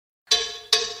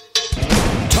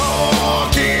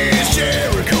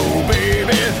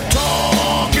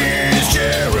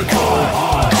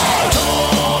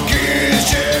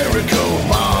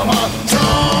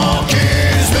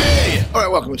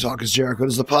Talk is Jericho. It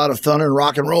is the pot of thunder and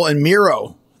rock and roll. And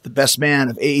Miro, the best man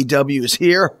of AEW, is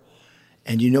here.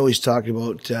 And you know he's talking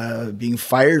about being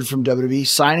fired from WWE,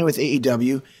 signing with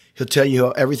AEW. He'll tell you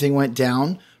how everything went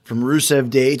down from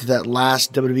Rusev Day to that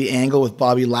last WWE angle with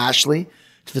Bobby Lashley,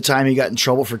 to the time he got in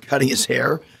trouble for cutting his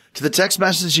hair, to the text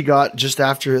message he got just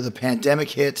after the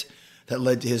pandemic hit that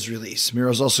led to his release.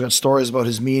 Miro's also got stories about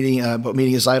his meeting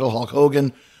his idol Hulk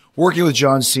Hogan, working with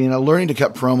John Cena, learning to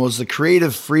cut promos, the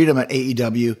creative freedom at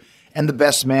AEW, and the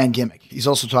best man gimmick. He's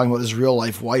also talking about his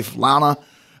real-life wife, Lana,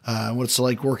 what it's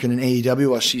like working in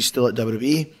AEW while she's still at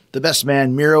WWE. The best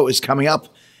man, Miro, is coming up.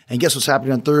 And guess what's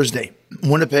happening on Thursday?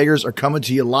 Winnipeggers are coming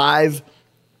to you live,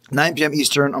 9 p.m.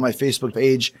 Eastern on my Facebook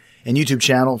page and YouTube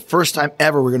channel. First time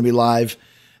ever we're going to be live.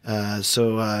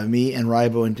 So me and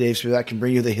Rybo and Dave Spivak can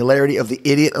bring you the hilarity of the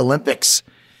Idiot Olympics.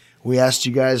 We asked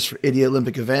you guys for Idiot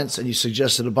Olympic events, and you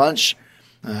suggested a bunch.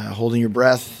 Holding your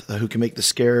breath, who can make the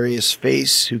scariest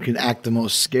face, who can act the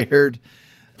most scared,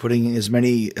 putting as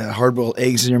many hard-boiled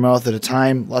eggs in your mouth at a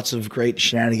time. Lots of great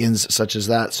shenanigans such as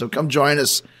that. So come join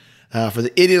us for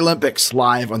the Idiot Olympics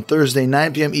live on Thursday,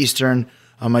 9 p.m. Eastern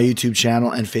on my YouTube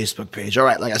channel and Facebook page. All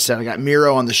right, like I said, I got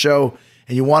Miro on the show,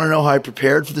 and you want to know how I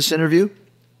prepared for this interview?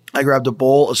 I grabbed a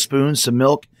bowl, a spoon, some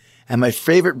milk, and my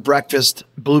favorite breakfast,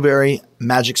 blueberry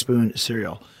magic spoon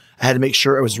cereal. I had to make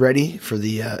sure I was ready for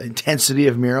the intensity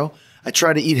of Miro. I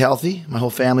try to eat healthy. My whole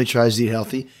family tries to eat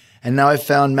healthy. And now I've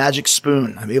found Magic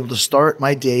Spoon. I'm able to start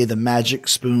my day the Magic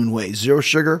Spoon way. 0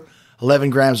 sugar,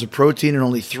 11 grams of protein, and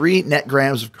only 3 net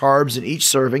grams of carbs in each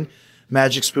serving.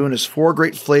 Magic Spoon has 4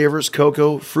 great flavors: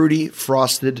 cocoa, fruity,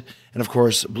 frosted, and of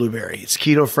course, blueberry. It's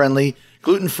keto-friendly,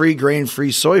 gluten-free,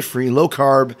 grain-free, soy-free,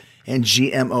 low-carb, and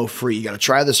GMO-free. You got to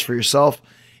try this for yourself.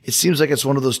 It seems like it's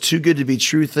one of those too good to be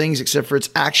true things, except for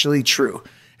it's actually true.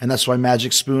 And that's why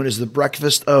Magic Spoon is the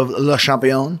breakfast of Le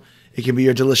Champion. It can be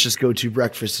your delicious go-to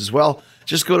breakfast as well.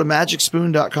 Just go to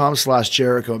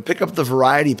magicspoon.com/Jericho and pick up the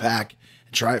variety pack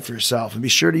and try it for yourself. And be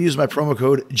sure to use my promo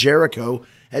code Jericho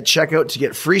at checkout to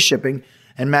get free shipping.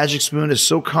 And Magic Spoon is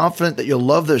so confident that you'll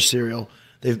love their cereal,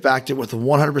 they've backed it with a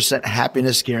 100%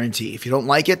 happiness guarantee. If you don't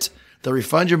like it, they'll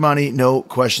refund your money, no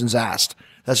questions asked.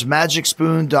 That's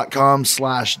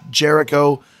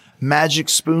magicspoon.com/Jericho,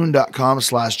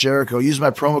 magicspoon.com/Jericho. Use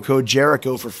my promo code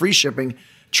Jericho for free shipping.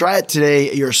 Try it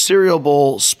today. Your cereal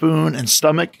bowl, spoon, and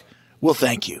stomach will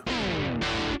thank you.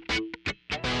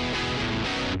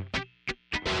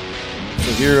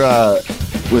 So here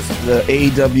with the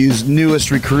AEW's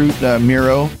newest recruit,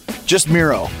 Miro. Just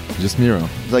Miro. Just Miro.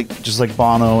 Just like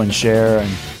Bono and Cher. And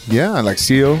yeah, I like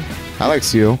Seal. I like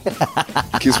Seal.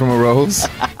 Kiss from a Rose.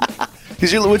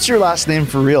 What's your last name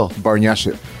for real?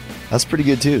 Barnyaship. That's pretty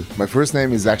good too. My first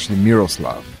name is actually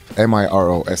Miroslav.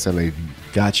 Miroslav.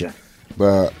 Gotcha.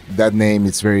 But that name,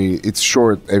 it's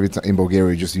short every time. In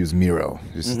Bulgaria, you just use Miro.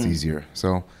 It's easier.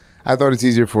 So I thought it's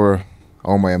easier for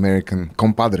all my American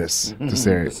compadres to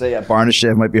say it. Say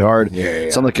Barnyaship might be hard.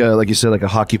 Yeah. Sound like you said, like a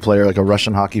hockey player, like a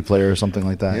Russian hockey player or something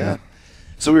like that. Yeah.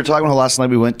 So we were talking about last night.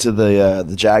 We went to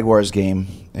the Jaguars game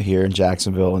here in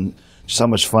Jacksonville, and just how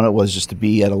much fun it was just to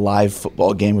be at a live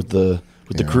football game with the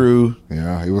crew.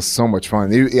 Yeah, it was so much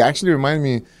fun. It actually reminded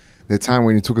me the time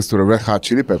when you took us to the Red Hot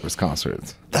Chili Peppers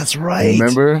concert. That's right.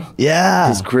 Remember? Yeah.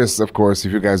 Because Chris, of course,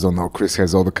 if you guys don't know, Chris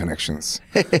has all the connections.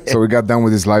 So we got done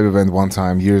with this live event one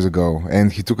time years ago,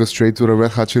 and he took us straight to the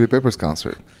Red Hot Chili Peppers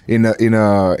concert in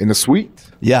a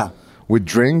suite. Yeah. With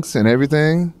drinks and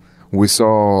everything. We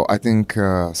saw, I think,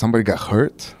 somebody got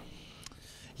hurt.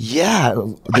 Yeah.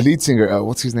 The lead singer,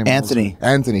 what's his name? Anthony.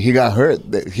 He got hurt.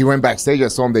 He went backstage. I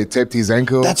saw him. They taped his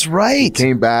ankle. That's right. He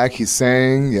came back. He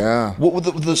sang. Yeah. What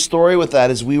the story with that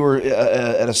is we were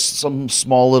at some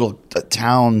small little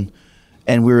town,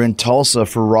 and we were in Tulsa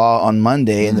for Raw on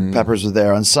Monday, and the Peppers were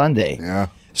there on Sunday. Yeah.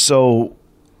 So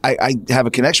I have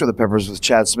a connection with the Peppers with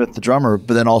Chad Smith, the drummer,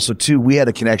 but then also, too, we had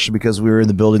a connection because we were in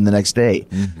the building the next day.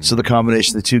 So the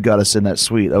combination of the two got us in that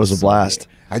suite. That was a blast.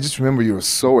 I just remember you were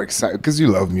so excited because you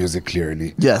love music,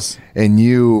 clearly. Yes. And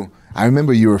I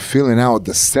remember you were filling out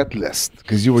the set list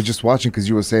because you were just watching because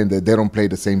you were saying that they don't play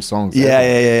the same songs.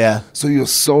 Yeah. So you were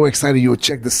so excited. You would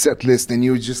check the set list and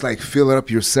you would just like fill it up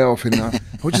yourself. And I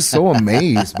was just so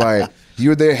amazed by you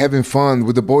were there having fun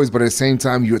with the boys, but at the same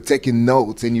time you were taking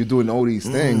notes and you're doing all these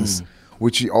things,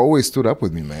 which always stood up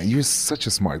with me, man. You're such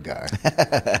a smart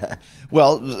guy.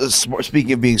 Well,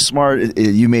 speaking of being smart,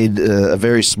 you made a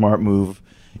very smart move,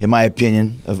 in my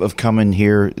opinion, of coming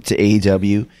here to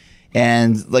AEW.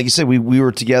 And like you said, we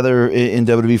were together in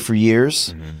WWE for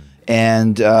years,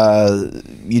 and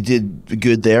you did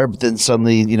good there, but then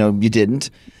suddenly, you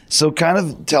didn't. So kind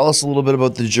of tell us a little bit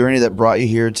about the journey that brought you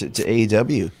here to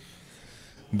AEW.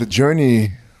 The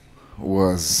journey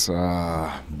was,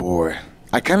 boy,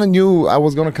 I kind of knew I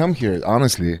was going to come here,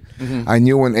 honestly. I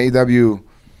knew when AEW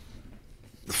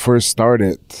first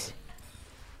started,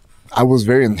 I was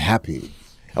very unhappy.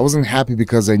 I wasn't happy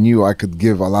because I knew I could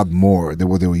give a lot more than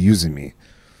what they were using me.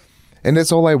 And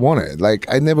that's all I wanted. Like,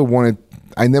 I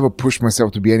never pushed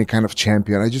myself to be any kind of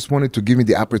champion. I just wanted to give me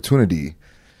the opportunity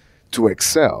to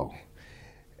excel.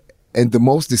 And the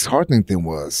most disheartening thing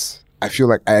was, I feel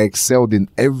like I excelled in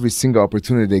every single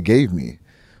opportunity they gave me.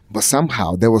 But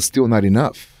somehow, that was still not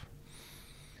enough.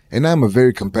 And I'm a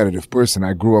very competitive person.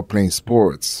 I grew up playing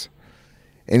sports.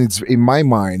 And it's in my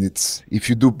mind, it's if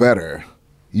you do better,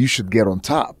 you should get on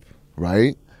top,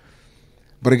 right?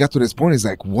 But I got to this point, it's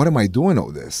like, what am I doing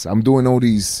all this? I'm doing all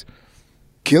these,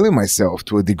 killing myself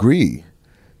to a degree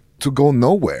to go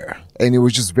nowhere. And it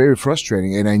was just very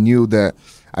frustrating. And I knew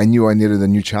I needed a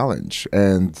new challenge.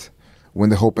 And when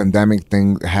the whole pandemic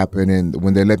thing happened and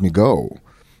when they let me go,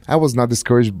 I was not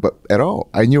discouraged at all.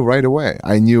 I knew right away.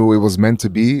 I knew it was meant to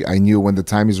be. I knew when the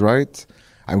time is right,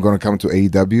 I'm going to come to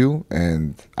AEW.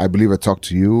 And I believe I talked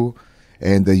to you.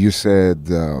 And you said,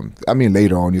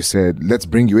 later on, you said, let's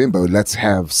bring you in, but let's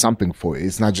have something for you.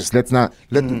 It's not just, let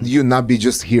you not be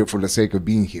just here for the sake of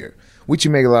being here, which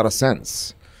made a lot of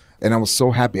sense. And I was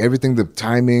so happy. Everything, the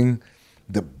timing,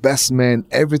 the best man,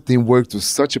 everything worked to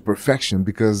such a perfection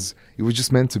because it was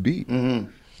just meant to be.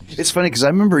 It's funny because I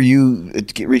remember you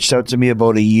reached out to me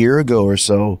about a year ago or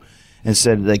so and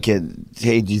said, like,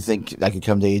 hey, do you think I could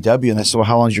come to AEW? And I said, well,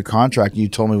 how long is your contract? And you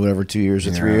told me whatever, 2 years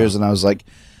or 3 years. And I was like,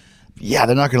 yeah,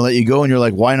 they're not going to let you go. And you're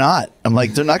like, why not? I'm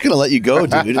like, they're not going to let you go,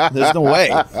 dude. There's no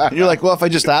way. And you're like, well, if I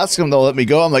just ask them, they'll let me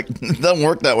go. I'm like, it doesn't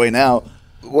work that way now.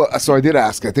 Well, so I did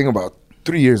ask. I think about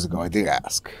 3 years ago, I did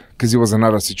ask because it was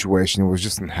another situation. It was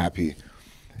just unhappy.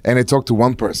 And I talked to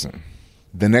one person.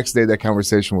 The next day, that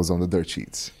conversation was on the dirt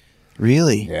sheets.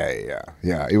 Really?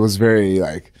 Yeah. It was very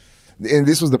like, and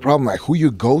this was the problem, like who you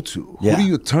go to. Who do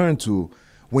you turn to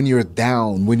when you're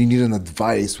down, when you need an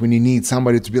advice, when you need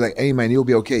somebody to be like, hey, man, you'll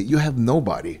be okay. You have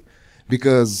nobody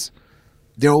because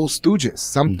they're all stooges.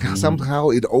 Somehow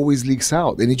it always leaks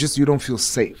out and you don't feel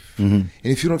safe. And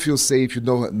if you don't feel safe, you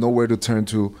don't know where to turn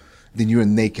to, then you're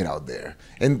naked out there.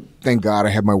 And thank God I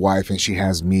have my wife and she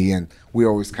has me. And we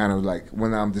always kind of like,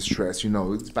 when I'm distressed,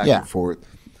 it's back and forth.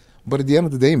 But at the end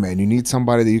of the day, man, you need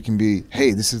somebody that you can be,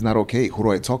 hey, this is not okay. Who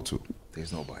do I talk to?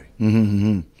 There's nobody.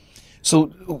 So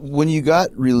when you got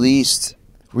released,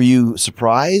 were you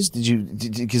surprised?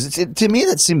 Because to me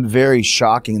that seemed very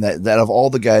shocking that of all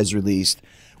the guys released,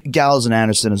 Gallows and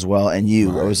Anderson as well, and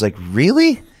you, I was like,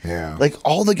 really? Yeah. Like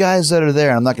all the guys that are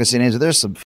there, I'm not going to say names, but there's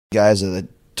some guys that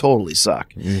totally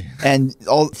suck. And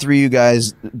all three of you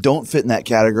guys don't fit in that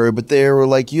category, but they were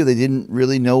like you. They didn't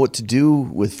really know what to do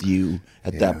with you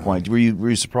at that point. Were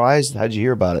you surprised? How'd you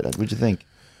hear about it? What'd you think?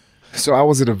 So I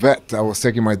was at a vet. I was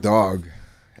taking my dog.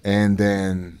 And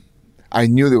then I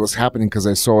knew that was happening because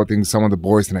I saw, I think, some of the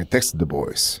boys and I texted the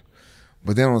boys.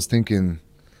 But then I was thinking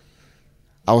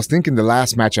the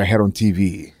last match I had on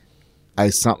TV,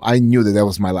 I knew that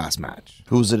was my last match.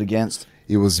 Who was it against?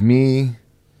 It was me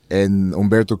and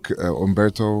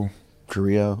Humberto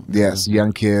Carrillo. Yes,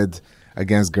 young kid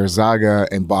against Garzaga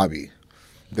and Bobby.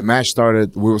 The match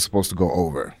started, we were supposed to go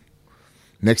over.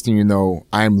 Next thing you know,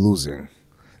 I'm losing.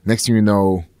 Next thing you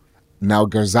know, now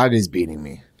Garzaga is beating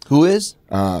me. Who is?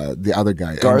 The other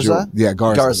guy. Garza?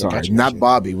 Garza, sorry. Gotcha. Not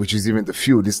Bobby, which is even the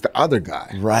feud. It's the other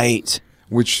guy. Right.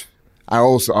 Which I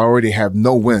already have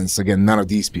no wins against none of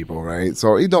these people, right?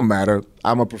 So it don't matter.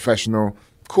 I'm a professional.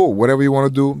 Cool. Whatever you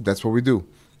want to do, that's what we do.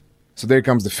 So there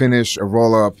comes the finish, a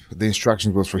roll-up. The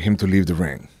instructions was for him to leave the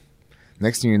ring.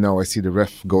 Next thing you know, I see the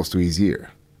ref goes to his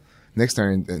ear. Next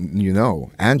time you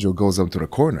know, Andrew goes up to the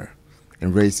corner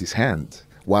and raises his hand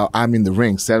while I'm in the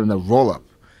ring selling a roll-up.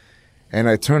 And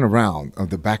I turn around on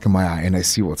the back of my eye and I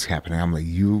see what's happening. I'm like,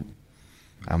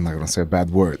 I'm not going to say a bad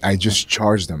word. I just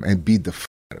charged him and beat the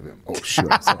out of him. Oh, shit.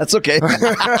 That's okay. But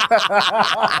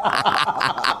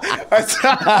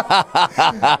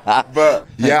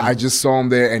yeah, I just saw him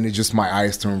there and my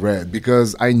eyes turned red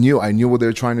because I knew what they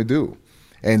were trying to do.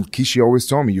 And Kishi always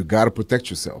told me, you got to protect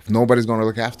yourself. Nobody's going to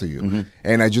look after you.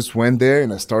 And I just went there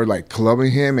and I started like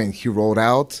clubbing him and he rolled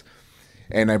out.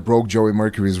 And I broke Joey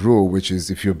Mercury's rule, which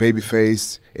is if you're a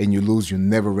babyface and you lose, you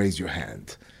never raise your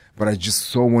hand. But I just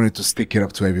so wanted to stick it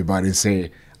up to everybody and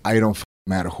say, I don't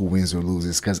matter who wins or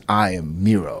loses because I am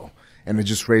Miro. And I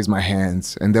just raised my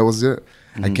hands, and that was it.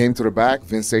 I came to the back.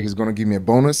 Vince said he's going to give me a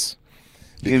bonus.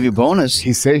 Give you a bonus?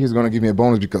 He said he's going to give me a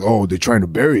bonus because, they're trying to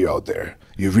bury you out there.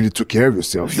 You really took care of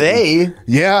yourself. They?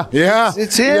 Yeah.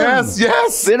 It's him.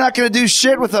 Yes. They're not going to do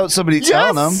shit without somebody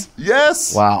telling them.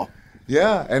 Yes. Wow.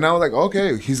 Yeah, and I was like,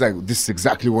 okay. He's like, this is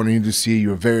exactly what I need to see.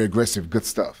 You're very aggressive, good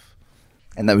stuff.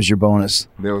 And that was your bonus.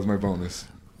 That was my bonus.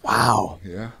 Wow.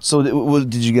 Yeah. So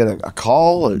did you get a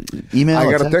call, or email?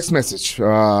 I got a text message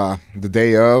the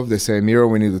day of. They say, Miro,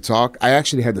 we need to talk. I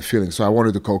actually had the feeling, so I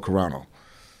wanted to call Carano.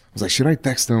 I was like, should I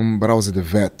text him? But I was at the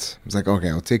vet. I was like, okay,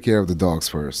 I'll take care of the dogs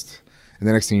first. And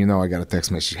the next thing you know, I got a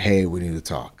text message, hey, we need to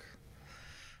talk.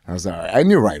 I was like, all right. I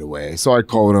knew right away. So I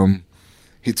called him.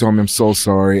 He told me, I'm so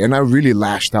sorry. And I really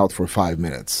lashed out for 5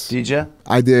 minutes. Did you?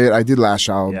 I did lash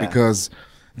out because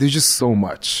there's just so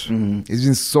much. Mm-hmm. It's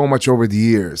been so much over the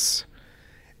years.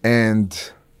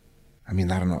 And, I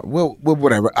mean, I don't know. Well,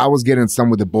 whatever. I was getting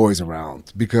some with the boys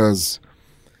around because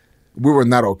we were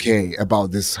not okay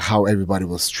about this, how everybody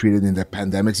was treated in the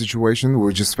pandemic situation.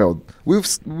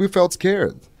 We felt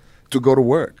scared to go to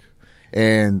work.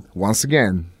 And once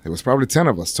again, there was probably 10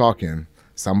 of us talking.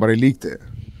 Somebody leaked it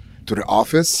to the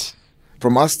office.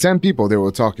 From us 10 people, they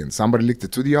were talking. Somebody leaked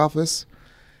it to the office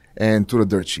and to the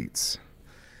dirt sheets.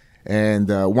 And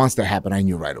once that happened, I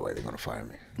knew right away they're going to fire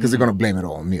me. Because they're going to blame it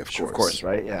all on me, of course. Of course,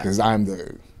 right? Yeah. Because I'm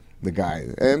the guy.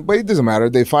 But it doesn't matter.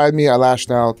 They fired me. I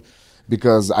lashed out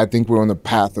because I think we're on the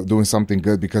path of doing something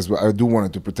good because I do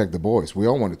wanted to protect the boys. We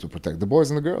all wanted to protect the boys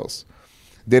and the girls.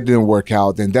 That didn't work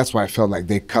out, and that's why I felt like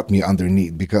they cut me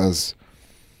underneath because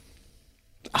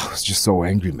I was just so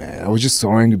angry, man. I was just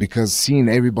so angry because seeing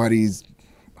everybody's...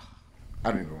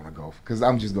 I don't even want to go because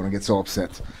I'm just going to get so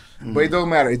upset. Mm-hmm. But it don't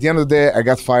matter. At the end of the day, I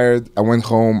got fired. I went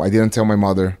home. I didn't tell my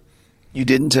mother. You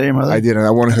didn't tell your mother? I didn't.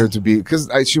 I wanted her to be... Because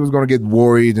she was going to get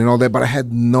worried and all that, but I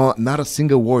had not a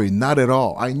single worry. Not at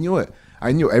all. I knew it.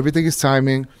 I knew everything is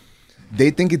timing. They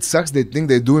think it sucks. They think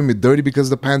they're doing me dirty because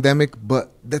of the pandemic,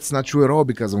 but that's not true at all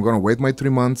because I'm going to wait my 3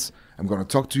 months. I'm going to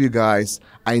talk to you guys.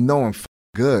 I know I'm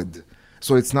good.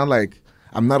 So it's not like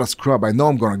I'm not a scrub. I know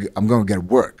I'm going to get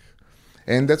work.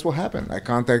 And that's what happened. I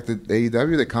contacted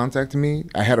AEW. They contacted me.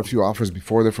 I had a few offers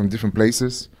before that from different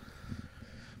places.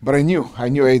 But I knew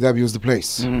AEW was the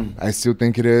place. Mm. I still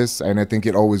think it is, and I think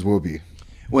it always will be.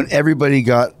 When everybody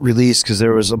got released, because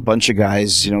there was a bunch of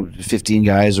guys, 15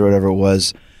 guys or whatever it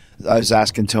was, I was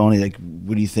asking Tony, like,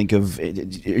 what do you think of? Are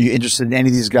you interested in any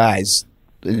of these guys?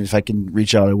 And if I can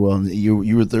reach out, I will. And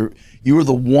you were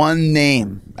the one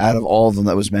name out of all of them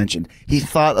that was mentioned. He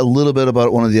thought a little bit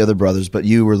about one of the other brothers, but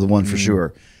you were the one for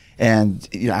sure. And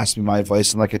asked me my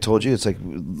advice, and like I told you, it's like,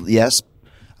 yes,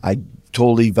 I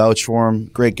totally vouch for him.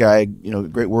 Great guy,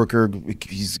 great worker.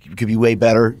 He could be way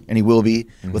better, and he will be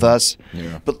with us.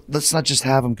 Yeah. But let's not just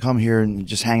have him come here and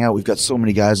just hang out. We've got so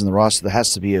many guys in the roster. There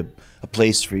has to be a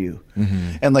place for you.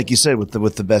 Mm-hmm. And like you said, with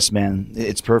the best man,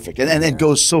 it's perfect. And it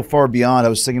goes so far beyond. I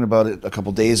was thinking about it a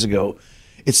couple days ago.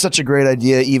 It's such a great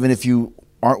idea, even if you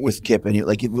aren't with Kip, and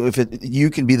you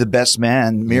can be the best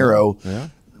man, Miro. Yeah.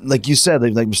 Like you said,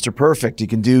 like Mr. Perfect, you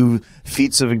can do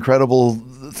feats of incredible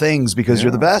things because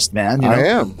you're the best, man. I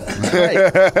am.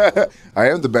 I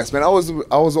am the best, man. I was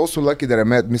also lucky that I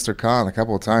met Mr. Khan a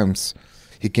couple of times.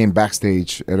 He came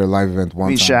backstage at a live event one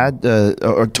time. Shad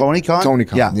or Tony Khan? Tony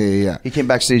Khan, yeah. He came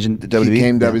backstage in WWE? He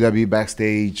came WWE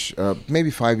backstage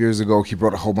maybe 5 years ago. He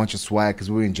brought a whole bunch of swag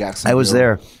because we were in Jacksonville. I was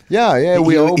there. Yeah.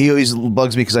 He always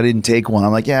bugs me because I didn't take one.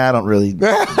 I'm like, I don't really...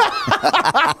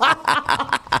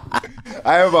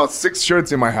 I have about 6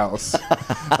 shirts in my house.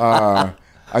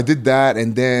 I did that,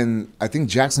 and then I think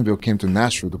Jacksonville came to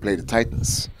Nashville to play the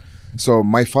Titans. So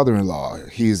my father-in-law,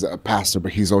 he's a pastor,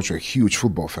 but he's also a huge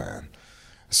football fan.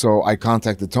 So I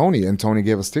contacted Tony, and Tony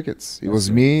gave us tickets. It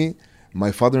was me,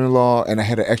 my father-in-law, and I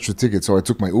had an extra ticket, so I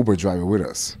took my Uber driver with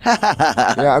us.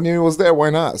 Yeah, I mean, it was there. Why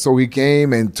not? So we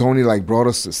came, and Tony brought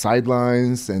us to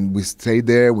sidelines, and we stayed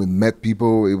there. We met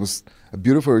people. It was a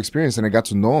beautiful experience, and I got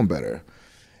to know him better.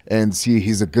 And see,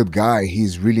 he's a good guy.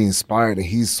 He's really inspired, and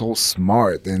he's so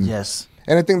smart. And yes.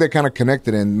 And I think they kind of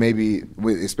connected, and maybe,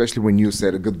 especially when you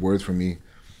said a good word for me,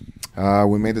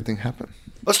 we made the thing happen.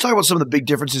 Let's talk about some of the big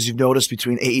differences you've noticed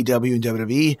between AEW and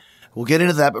WWE. We'll get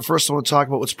into that, but first I want to talk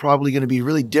about what's probably going to be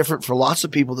really different for lots of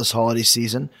people this holiday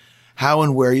season, how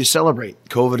and where you celebrate.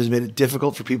 COVID has made it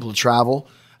difficult for people to travel.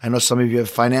 I know some of you have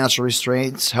financial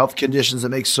restraints, health conditions that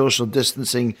make social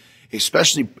distancing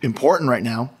especially important right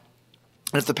now.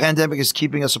 And if the pandemic is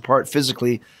keeping us apart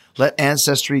physically, let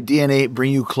Ancestry DNA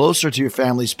bring you closer to your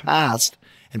family's past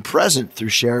and present through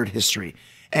shared history.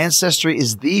 Ancestry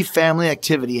is the family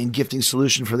activity and gifting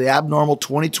solution for the abnormal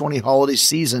 2020 holiday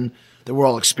season that we're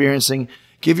all experiencing.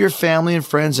 Give your family and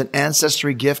friends an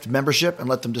Ancestry gift membership and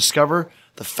let them discover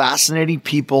the fascinating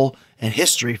people and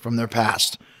history from their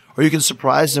past. Or you can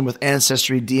surprise them with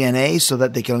Ancestry DNA so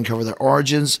that they can uncover their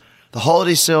origins. The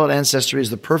holiday sale at Ancestry is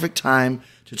the perfect time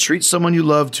to treat someone you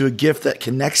love to a gift that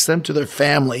connects them to their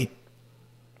family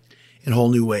in whole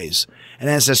new ways. An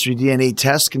Ancestry DNA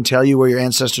test can tell you where your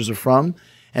ancestors are from,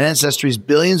 and Ancestry's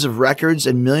billions of records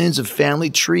and millions of family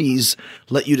trees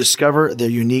let you discover their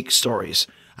unique stories.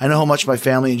 I know how much my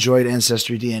family enjoyed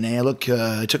Ancestry DNA.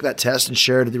 I took that test and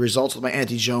shared the results with my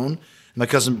Auntie Joan and my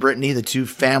cousin Brittany, the two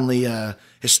family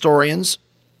historians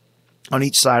on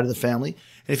each side of the family.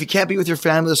 And if you can't be with your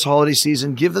family this holiday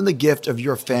season, give them the gift of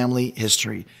your family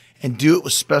history and do it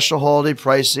with special holiday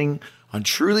pricing on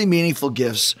truly meaningful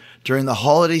gifts during the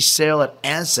holiday sale at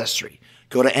Ancestry.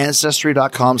 Go to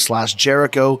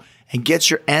Ancestry.com/Jericho and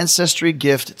get your Ancestry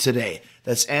gift today.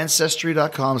 That's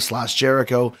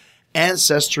Ancestry.com/Jericho.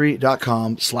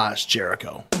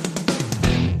 Ancestry.com/Jericho.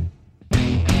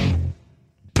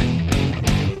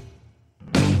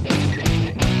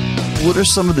 What are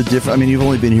some of the different, I mean, you've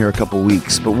only been here a couple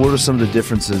weeks, but what are some of the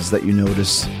differences that you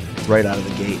notice right out of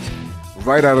the gate?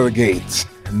 Right out of the gate,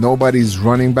 nobody's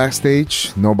running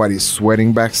backstage. Nobody's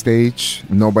sweating backstage.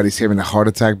 Nobody's having a heart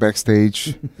attack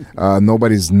backstage.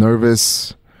 Nobody's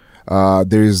nervous.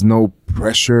 There is no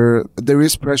pressure. There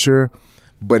is pressure,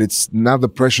 but it's not the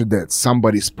pressure that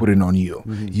somebody's putting on you.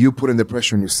 Mm-hmm. You putting the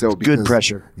pressure on yourself. Because, good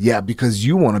pressure. Yeah, because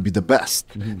you want to be the best.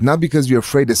 Mm-hmm. Not because you're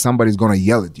afraid that somebody's going to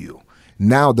yell at you.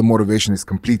 Now the motivation is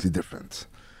completely different.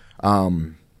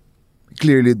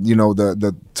 Clearly, you know,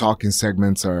 the talking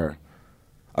segments are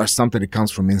something that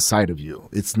comes from inside of you.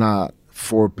 It's not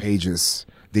 4 pages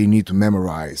that you need to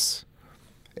memorize.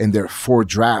 And there are 4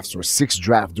 drafts or 6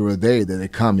 drafts during a day that they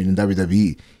come in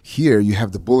WWE. Here, you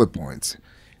have the bullet points.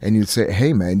 And you say,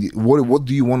 hey, man, what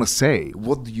do you want to say?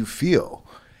 What do you feel?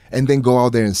 And then go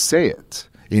out there and say it.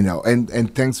 You know,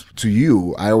 and thanks to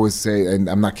you, I always say, and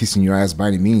I'm not kissing your ass by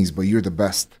any means, but you're the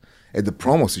best at the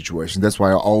promo situation. That's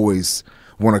why I always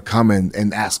want to come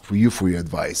and ask for your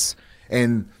advice.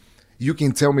 And you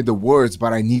can tell me the words,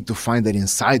 but I need to find that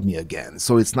inside me again.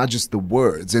 So it's not just the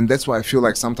words. And that's why I feel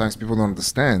like sometimes people don't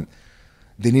understand.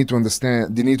 They need to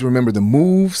remember the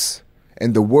moves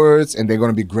and the words, and they're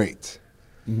going to be great.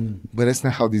 Mm-hmm. But that's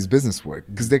not how these business work,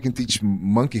 because they can teach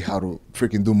monkey how to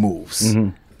freaking do moves.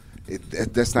 Mm-hmm.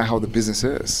 That's not how the business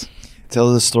is.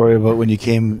 Tell the story about when you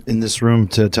came in this room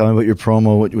to tell me about your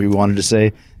promo, what you wanted to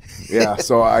say. Yeah,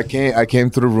 so I came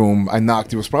to the room. I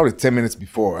knocked. It was probably 10 minutes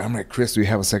before. I'm like, Chris, do you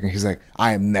have a second? He's like,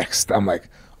 I am next. I'm like,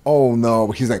 oh, no.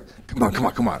 But he's like, come on.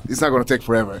 It's not going to take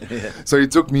forever. Yeah. So he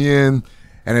took me in,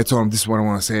 and I told him, this is what I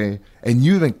want to say. And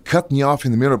you then cut me off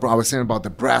in the middle. I was saying about the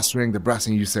brass ring.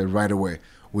 You said right away,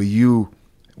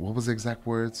 what was the exact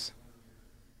words?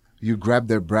 You grabbed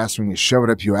that brass ring and shoved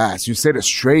it up your ass. You said it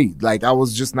straight. Like, I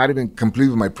was just not even complete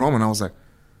with my promo. And I was like,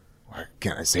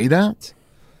 can I say that?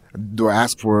 Do I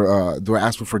ask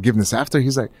for forgiveness after?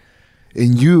 He's like,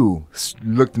 and you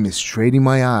looked me straight in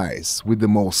my eyes with the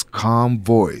most calm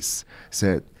voice,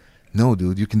 said, no,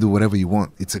 dude, you can do whatever you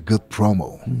want. It's a good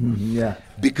promo. Mm-hmm, yeah.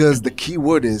 Because the key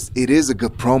word is, it is a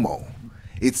good promo.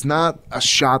 It's not a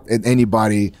shot at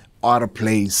anybody out of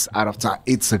place, out of time.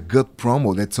 It's a good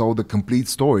promo that told the complete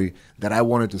story that I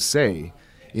wanted to say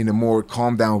in a more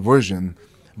calmed down version,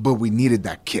 but we needed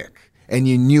that kick. And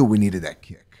you knew we needed that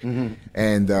kick. Mm-hmm.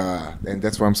 And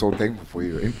that's why I'm so thankful for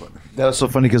your input. That was so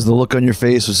funny because the look on your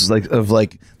face was like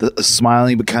the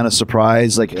smiling but kind of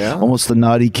surprised, almost the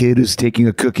naughty kid who's taking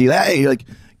a cookie. Hey, like,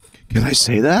 can I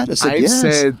say that? I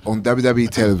said on WWE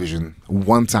television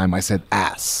one time, I said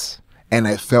ass. And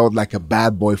I felt like a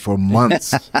bad boy for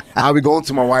months. I'll be going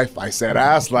to my wife, I said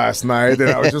ass last night, and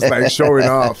I was just like showing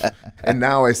off. And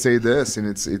now I say this, and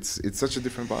it's such a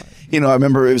different vibe. You know, I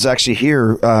remember it was actually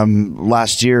here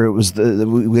last year. It was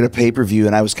we had a pay-per-view,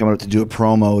 and I was coming up to do a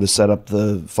promo to set up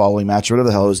the following match, or whatever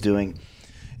the hell I was doing.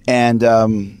 And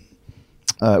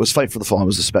it was Fight for the Fallen. It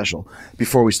was a special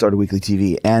before we started weekly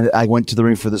TV. And I went to the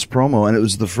ring for this promo, and it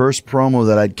was the first promo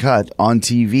that I'd cut on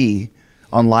TV,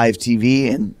 on live TV,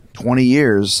 in 20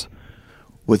 years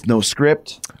with no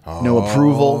script, no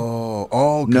approval,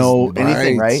 no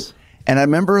anything, right? And I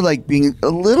remember like being a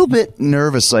little bit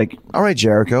nervous, like, all right,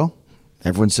 Jericho,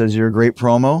 everyone says you're a great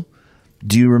promo.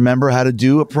 Do you remember how to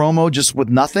do a promo just with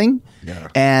nothing? Yeah.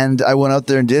 And I went out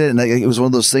there and did it, and it was one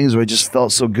of those things where I just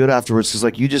felt so good afterwards, because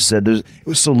like you just said, it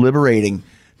was so liberating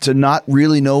to not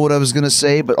really know what I was going to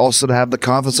say, but also to have the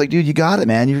confidence, like, dude, you got it,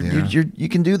 man. You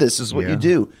can do this. This is what you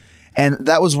do. And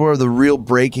that was where the real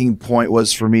breaking point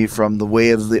was for me, from the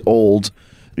way of the old.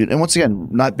 And once again,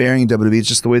 not bearing WWE, it's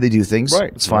just the way they do things.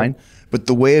 Right. It's fine. But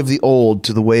the way of the old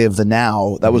to the way of the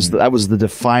now, that was the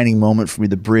defining moment for me,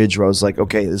 the bridge where I was like,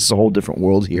 okay, this is a whole different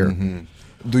world here.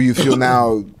 Mm-hmm. Do you feel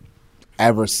now,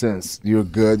 ever since. You're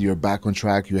good. You're back on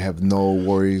track. You have no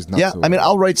worries. Yeah, I mean,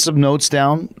 I'll write some notes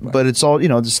down, but it's all,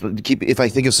 just keep. If I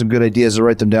think of some good ideas, I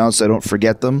write them down so I don't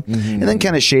forget them, and then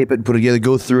kind of shape it and put it together,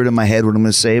 go through it in my head what I'm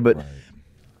going to say. But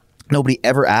nobody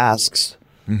ever asks.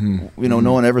 No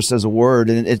one ever says a word,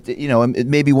 and it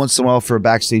maybe once in a while for a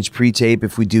backstage pre-tape,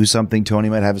 if we do something, Tony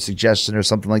might have a suggestion or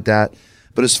something like that.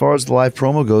 But as far as the live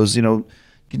promo goes, you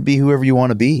can be whoever you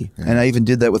want to be. And I even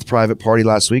did that with Private Party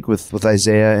last week with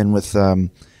Isaiah and with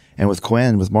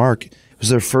Quinn, with Mark. It was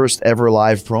their first ever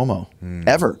live promo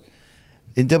ever.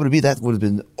 In WWE, that would have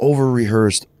been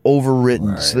over-rehearsed,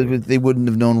 overwritten, so they wouldn't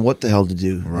have known what the hell to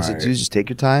do. I said, dude, just take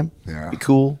your time, be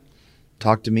cool,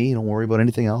 talk to me, don't worry about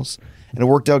anything else. And it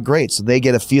worked out great. So they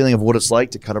get a feeling of what it's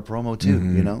like to cut a promo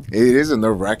too, It is a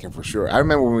nerve-wracking for sure. I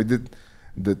remember when we did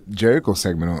the Jericho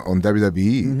segment on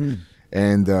WWE,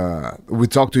 and we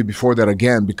talked to you before that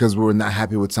again because we were not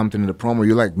happy with something in the promo.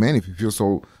 You're like, man, if you feel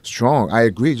so strong, I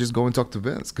agree, just go and talk to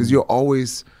Vince, because you've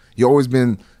always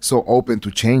been so open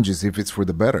to changes if it's for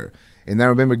the better. And I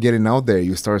remember getting out there,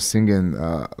 you start singing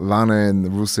Lana and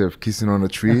Rusev kissing on a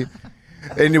tree.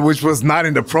 And which was not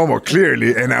in the promo,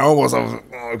 clearly. And I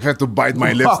had to bite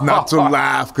my lips not to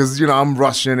laugh because, I'm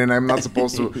Russian and I'm not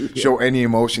supposed to show any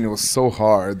emotion. It was so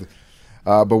hard.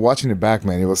 But watching it back,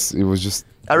 man, it was just...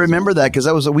 I remember that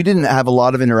because we didn't have a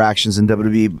lot of interactions in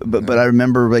WWE, but I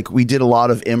remember we did a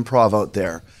lot of improv out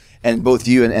there. And both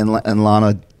you and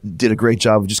Lana did a great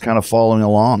job of just kind of following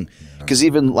along. Because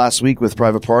even last week with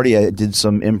Private Party, I did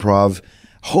some improv,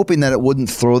 hoping that it wouldn't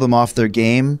throw them off their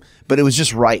game, but it was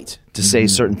just right to say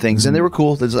certain things, and they were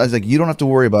cool. I was like, you don't have to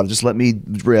worry about it, just let me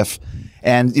riff.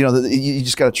 And you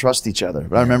just got to trust each other.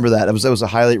 But I remember that was a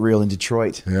highlight reel in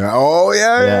Detroit. Yeah. Oh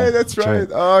yeah, that's right.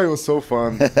 Oh, it was so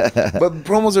fun. But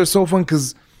promos are so fun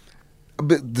because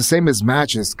the same as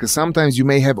matches, because sometimes you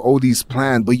may have all these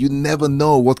planned, but you never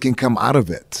know what can come out of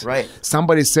it. Right.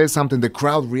 Somebody says something, the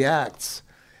crowd reacts.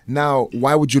 Now,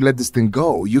 why would you let this thing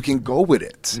go? You can go with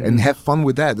it and have fun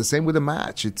with that. The same with a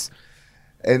match.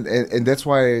 And that's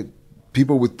why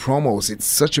people with promos, it's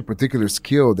such a particular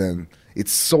skill. Then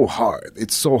it's so hard.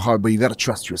 It's so hard, but you got to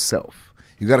trust yourself.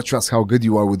 You got to trust how good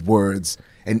you are with words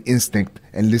and instinct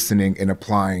and listening and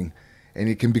applying. And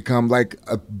it can become like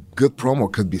a good promo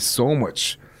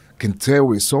can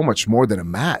tell you so much more than a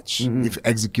match if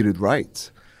executed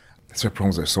right. That's why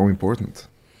promos are so important.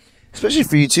 Especially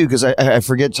for you too, because I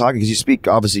forget talking, because you speak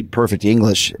obviously perfect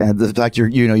English, and the fact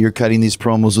you're cutting these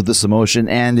promos with this emotion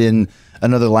and in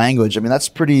another language. I mean, that's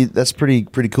pretty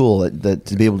cool that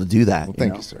to be able to do that. Well,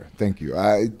 thank you, sir. Thank you.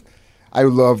 I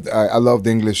loved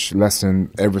English lesson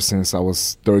ever since I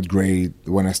was third grade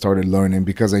when I started learning,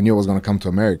 because I knew I was going to come to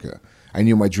America. I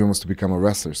knew my dream was to become a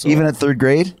wrestler. So even at third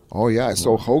grade? Oh yeah, I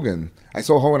saw Hogan. I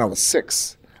was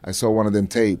 6. I saw one of them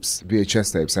tapes,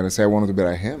 VHS tapes, and I said I wanted to be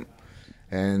like him.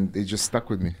 And it just stuck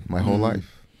with me my whole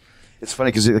life. It's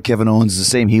funny because Kevin Owens is the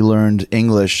same. He learned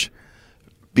English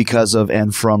because of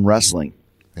and from wrestling.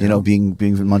 Being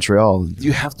in Montreal.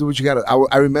 You have to do what you got to.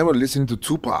 I remember listening to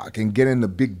Tupac and getting a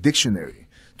big dictionary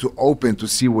to open to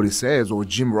see what he says, or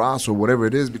Jim Ross or whatever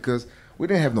it is, because we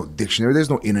didn't have no dictionary. There's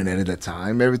no internet at that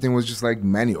time. Everything was just like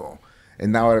manual.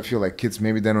 And now I feel like kids,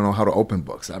 maybe they don't know how to open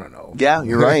books. I don't know. Yeah,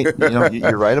 you're right.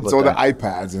 You're right about that. So the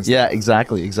iPads and stuff. Yeah,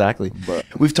 exactly. But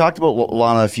we've talked about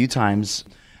Lana a few times.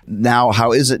 Now,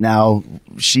 how is it now?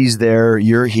 She's there,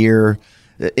 you're here.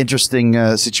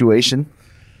 Interesting situation.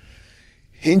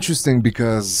 Interesting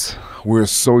because we're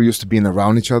so used to being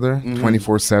around each other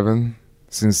 24/7.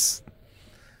 Since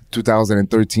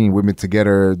 2013, we've been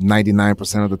together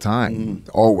 99% of the time,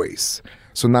 always.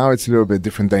 So now it's a little bit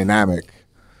different dynamic.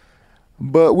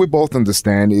 But we both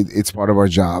understand it's part of our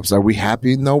jobs. Are we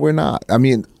happy? No, we're not. I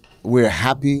mean, we're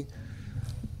happy.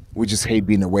 We just hate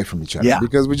being away from each other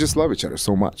because we just love each other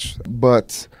so much.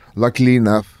 But luckily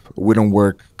enough, we don't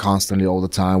work constantly all the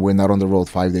time. We're not on the road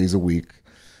 5 days a week.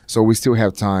 So we still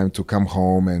have time to come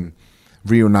home and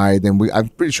reunite. And I'm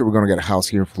pretty sure we're going to get a house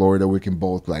here in Florida. We can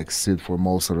both sit for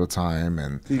most of the time.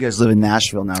 And you guys live in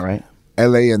Nashville now, right?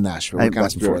 LA and Nashville. We kind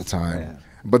of split the time. Yeah.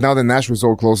 But now that Nashville is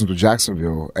so close into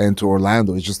Jacksonville and to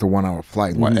Orlando, it's just a 1-hour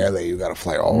flight. While LA, you got to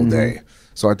fly all day.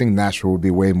 So I think Nashville would be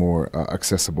way more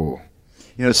accessible.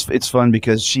 It's fun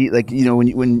because she,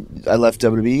 when I left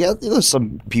WWE, there's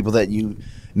some people that you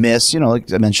miss.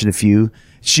 Like I mentioned a few.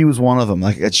 She was one of them.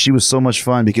 She was so much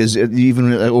fun because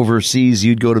even overseas,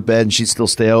 you'd go to bed and she'd still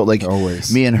stay out.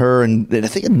 Always. Me and her, and I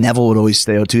think Neville would always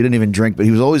stay out too. He didn't even drink, but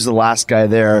he was always the last guy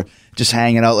there, just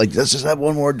hanging out. Let's just have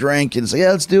one more drink, and it's yeah,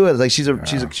 let's do it. She's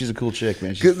a cool chick,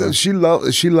 man. She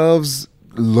loves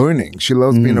learning. She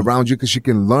loves being around you because she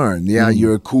can learn. Yeah,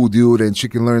 you're a cool dude, and she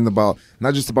can learn about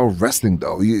not just about wrestling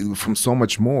though, from so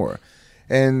much more,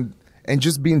 and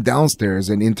just being downstairs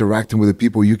and interacting with the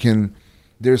people.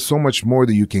 There's so much more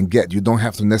that you can get. You don't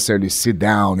have to necessarily sit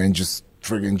down and just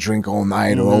friggin' drink all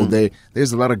night or all day.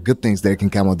 There's a lot of good things that can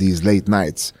come out these late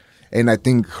nights, and I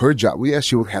think her job.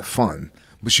 She will have fun,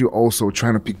 but she also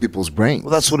trying to pick people's brains.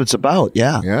 Well, that's what it's about.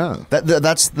 Yeah, yeah.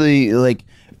 That's the like.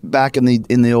 Back in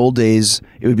the old days,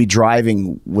 it would be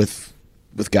driving with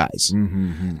guys.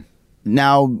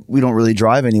 Now we don't really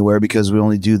drive anywhere because we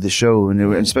only do the show, and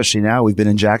especially now we've been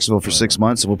in Jacksonville for 6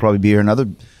 months, and we'll probably be here another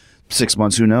 6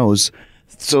 months. Who knows?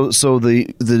 So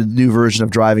the new version of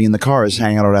driving in the car is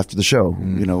hang out after the show.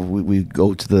 You know, we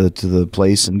go to the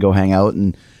place and go hang out,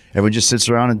 and everyone just sits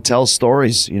around and tells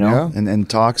stories. You know, and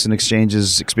talks and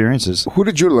exchanges experiences. Who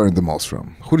did you learn the most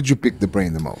from? Who did you pick the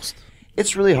brain the most?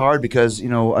 It's really hard because, you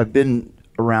know, I've been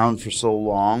around for so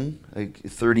long, like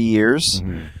 30 years,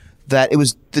 that it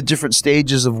was the different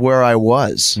stages of where I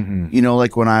was. You know,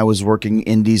 like when I was working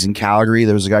indies in Calgary,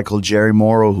 there was a guy called Jerry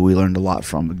Miro who we learned a lot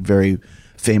from, a very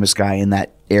famous guy in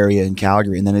that area in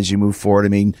Calgary. And then as you move forward, I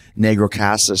mean, Negro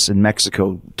Casas in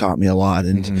Mexico taught me a lot.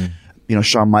 And, you know,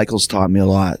 Shawn Michaels taught me a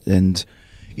lot. And,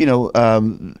 you know,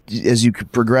 as you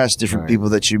progress, different people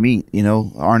that you meet, you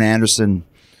know, Arn Anderson.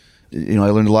 You know, I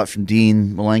learned a lot from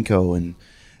Dean Malenko, and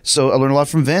so I learned a lot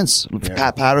from Vince,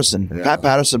 Pat Patterson, Pat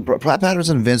Patterson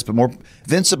and Vince, but more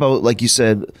Vince about, like you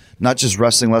said, not just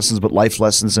wrestling lessons, but life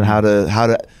lessons and how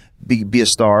to be a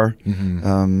star,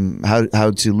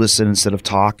 how to listen instead of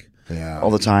talk all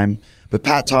the time. But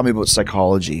Pat taught me about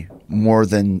psychology more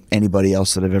than anybody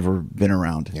else that I've ever been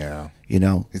around. Yeah, you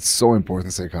know, it's so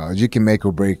important. Psychology, you can make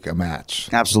or break a match.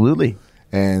 Absolutely,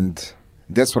 and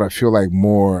that's what I feel like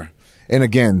more. And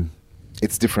again,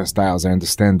 it's different styles. I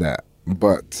understand that,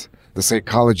 but the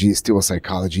psychology is still a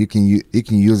psychology. You can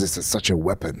use this as such a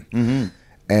weapon.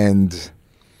 And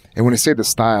when I say the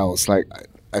style, it's like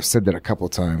I've said that a couple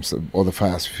of times over the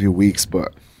past few weeks,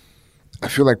 but I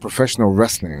feel like professional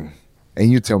wrestling,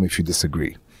 and you tell me if you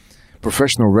disagree.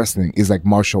 Professional wrestling is like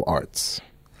martial arts.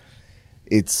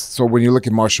 So when you look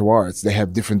at martial arts, they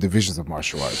have different divisions of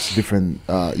martial arts, different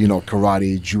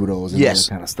karate, judos, and all that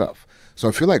kind of stuff. So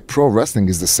I feel like pro wrestling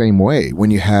is the same way. When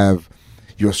you have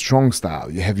your strong style,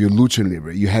 you have your lucha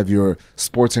libre, you have your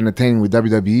sports entertainment with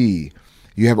WWE,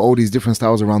 you have all these different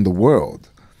styles around the world.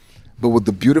 But what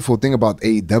the beautiful thing about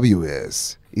AEW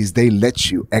is they let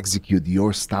you execute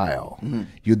your style.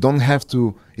 You don't have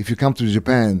to, if you come to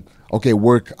Japan, okay,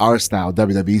 work our style,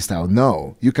 WWE style.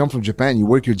 No, you come from Japan, you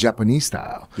work your Japanese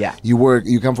style. Yeah.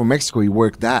 You come from Mexico, you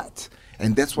work that.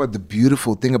 And that's what the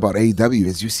beautiful thing about AEW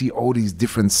is. You see all these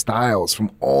different styles from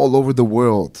all over the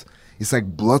world. It's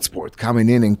like Bloodsport coming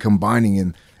in and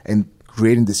combining and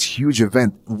creating this huge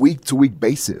event week-to-week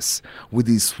basis with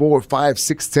these 4, 5,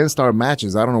 6, 10-star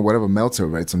matches. I don't know whatever Meltzer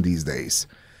writes on these days.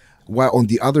 While on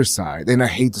the other side, and I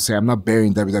hate to say I'm not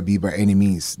burying WWE by any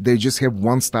means, they just have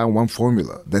one style, one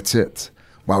formula. That's it.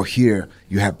 While here,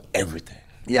 you have everything.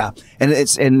 Yeah, and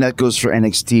that goes for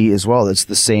NXT as well. It's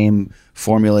the same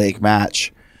formulaic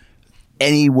match.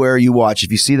 Anywhere you watch,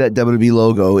 if you see that WWE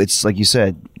logo, it's like you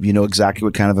said, you know exactly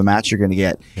what kind of a match you're going to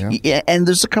get. Yeah, and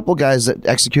there's a couple guys that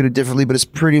execute it differently, but it's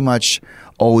pretty much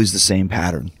always the same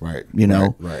pattern. Right. You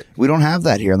know, right. We don't have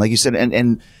that here, and like you said,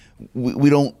 and we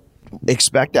don't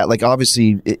expect that. Like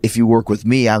obviously, if you work with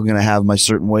me, I'm going to have my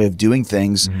certain way of doing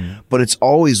things, but it's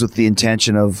always with the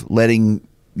intention of letting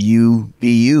you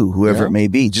be you, whoever it may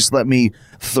be. Just let me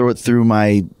throw it through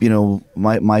my,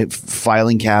 my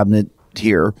filing cabinet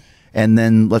here, and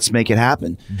then let's make it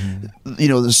happen. You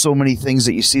know, there's so many things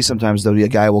that you see sometimes, though. A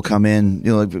guy will come in,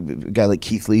 like a guy like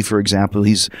Keith Lee, for example.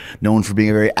 He's known for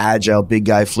being a very agile, big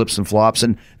guy, flips and flops,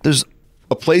 and there's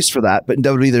a place for that. But in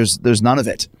WWE, there's none of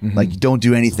it. Like, you don't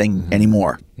do anything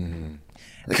anymore.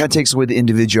 It kind of takes away the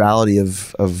individuality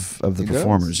of the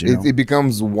performers. You know? It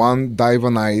becomes one dive a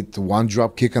night, one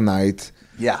drop kick a night.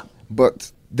 Yeah.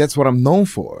 But that's what I'm known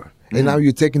for. And now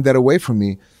you're taking that away from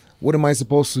me. What am I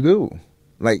supposed to do?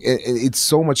 Like, it's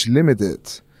so much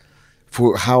limited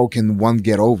for how can one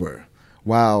get over.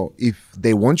 Wow, if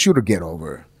they want you to get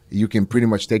over, you can pretty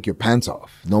much take your pants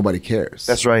off. Nobody cares.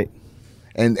 That's right.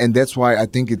 And that's why I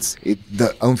think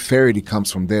the unfairity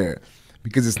comes from there.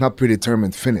 Because it's not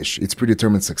predetermined finish. It's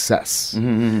predetermined success.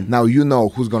 Now you know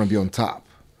who's going to be on top.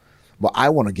 But I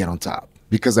want to get on top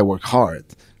because I work hard.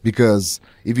 Because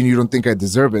even you don't think I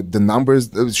deserve it, the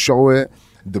numbers show it,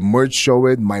 the merch show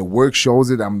it, my work shows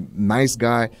it, I'm a nice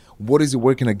guy. What is it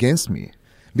working against me?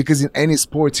 Because in any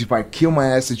sports, if I kill my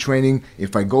ass in training,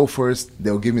 if I go first,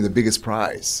 they'll give me the biggest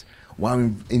prize.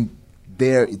 While in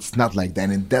there, it's not like that,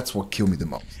 and that's what killed me the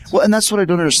most. Well, and that's what I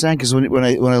don't understand, because when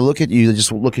I look at you,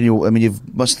 just look at you, I mean, you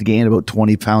must have gained about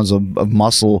 20 pounds of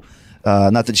muscle.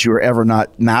 Not that you were ever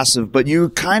not massive, but you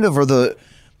kind of are the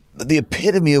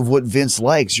epitome of what Vince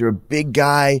likes. You're a big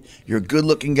guy. You're a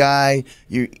good-looking guy.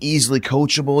 You're easily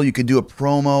coachable. You can do a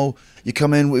promo. You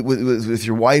come in with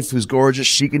your wife, who's gorgeous.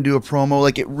 She can do a promo.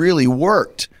 Like, it really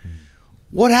worked.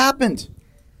 What happened?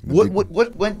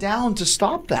 What went down to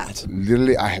stop that?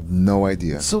 Literally, I have no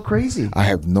idea. It's so crazy. I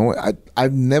have no.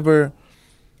 I've never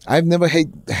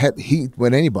had heat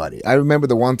with anybody. I remember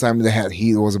the one time they had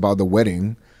heat. It was about the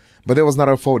wedding, but it was not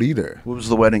our fault either. What was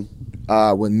the wedding?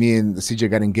 When me and CJ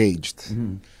got engaged.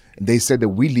 Mm-hmm. They said that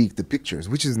we leaked the pictures,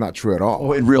 which is not true at all.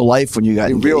 Oh, in real life when you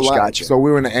got engaged? In real life. Gotcha. So we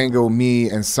were in an angle,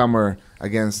 me and Summer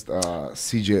against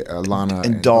CJ, Lana.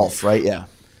 And Dolph, right? Yeah.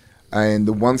 And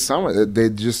the one summer,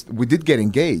 we did get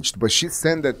engaged, but she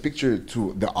sent that picture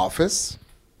to the office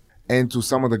and to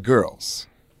some of the girls.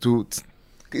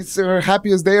 It's her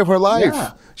happiest day of her life.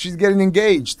 Yeah. She's getting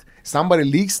engaged. Somebody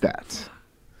leaks that.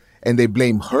 And they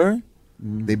blame her.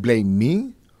 They blame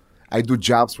me. I do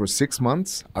jobs for 6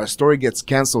 months. Our story gets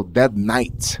canceled that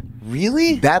night.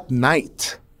 Really? That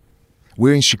night.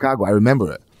 We're in Chicago. I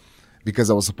remember it. Because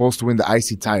I was supposed to win the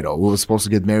IC title. We were supposed to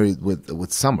get married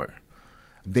with Summer.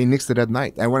 They nixed it that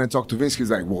night. And when I talked to Vince,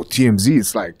 he's like, well, TMZ,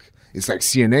 it's like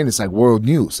CNN, it's like world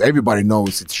news. Everybody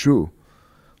knows it's true.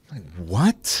 I'm like,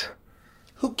 what?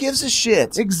 Who gives a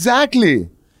shit? Exactly.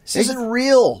 This isn't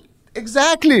real.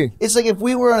 Exactly. It's like if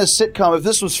we were on a sitcom, if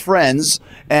this was Friends,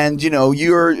 and,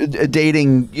 you're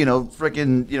dating,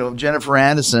 frickin', Jennifer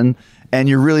Aniston, and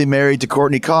you're really married to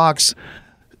Courtney Cox,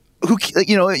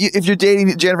 if you're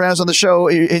dating Jennifer Aniston on the show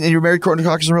and you're married to Courtney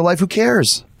Cox in real life, who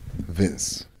cares?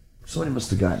 Vince. Somebody must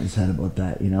have gotten his head about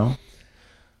that,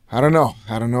 I don't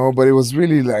know, but it was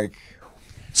really like...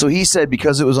 So he said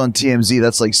because it was on TMZ,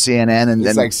 that's like CNN.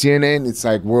 It's like CNN, it's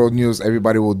like world news,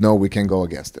 everybody will know we can go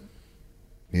against it.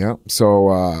 Yeah,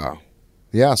 so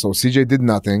CJ did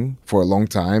nothing for a long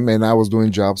time, and I was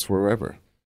doing jobs forever.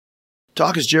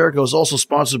 Talk is Jericho is also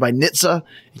sponsored by NHTSA.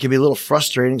 It can be a little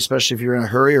frustrating, especially if you're in a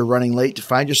hurry or running late, to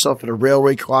find yourself at a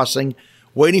railway crossing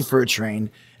waiting for a train.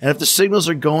 And if the signals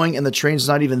are going and the train's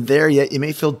not even there yet, you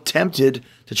may feel tempted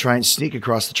to try and sneak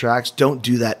across the tracks. Don't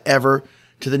do that ever.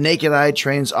 To the naked eye,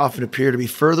 trains often appear to be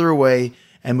further away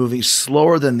and moving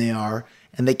slower than they are,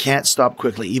 and they can't stop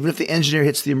quickly. Even if the engineer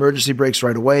hits the emergency brakes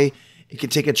right away, it can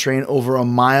take a train over a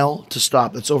mile to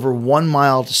stop. That's over 1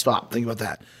 mile to stop. Think about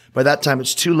that. By that time,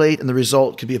 it's too late, and the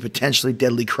result could be a potentially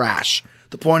deadly crash.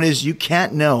 The point is, you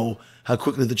can't know how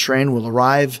quickly the train will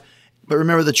arrive. But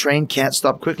remember, the train can't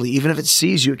stop quickly. Even if it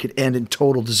sees you, it could end in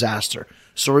total disaster.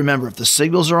 So remember, if the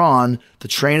signals are on, the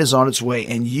train is on its way.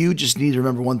 And you just need to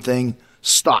remember one thing: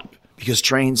 stop, because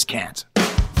trains can't.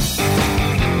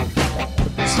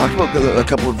 Let's talk about a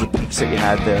couple of the peaks that you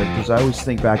had there, because I always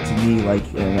think back to me, and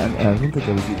I don't think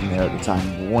I was even there at the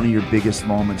time. One of your biggest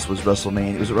moments was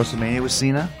WrestleMania. Was it WrestleMania with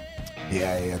Cena?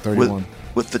 Yeah, 31.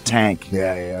 With the tank.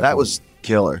 Yeah. That was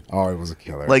killer. Oh, it was a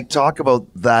killer. Talk about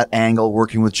that angle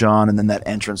working with Jon, and then that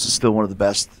entrance is still one of the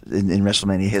best in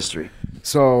WrestleMania history.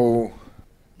 So,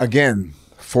 again,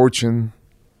 fortune,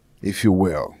 if you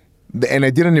will. And I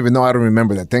didn't even know, I don't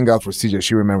remember that. Thank God for CJ,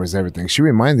 she remembers everything. She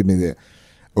reminded me that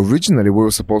originally we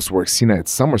were supposed to work Cena at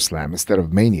SummerSlam instead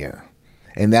of Mania.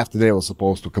 And after that, I was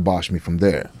supposed to kibosh me from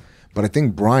there. But I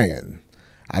think Brian,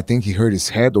 he hurt his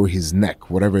head or his neck,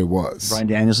 whatever it was. Bryan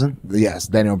Danielson? Yes,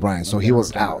 Daniel Bryan. So he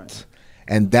was out.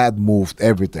 And that moved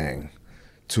everything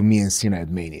to me and Cena at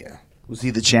Mania. Was he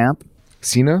the champ?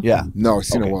 Cena? Yeah. No,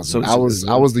 Cena wasn't. I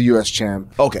was the U.S.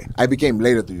 champ. Okay. I became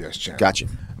later the U.S. champ. Gotcha.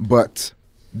 But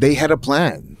they had a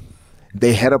plan.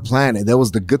 And that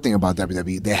was the good thing about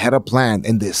WWE. They had a plan,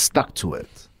 and they stuck to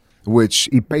it, which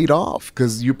it paid off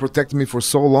because you protected me for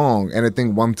so long. And I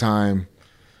think one time,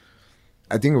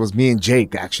 it was me and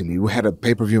Jake, actually. We had a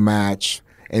pay-per-view match,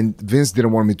 and Vince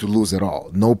didn't want me to lose at all.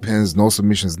 No pins, no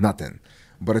submissions, nothing.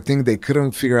 But I think they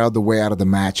couldn't figure out the way out of the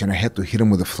match, and I had to hit him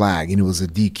with a flag, and it was a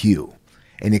DQ.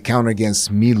 And it counted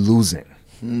against me losing.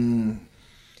 And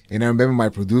I remember my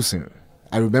producer.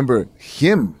 I remember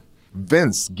him,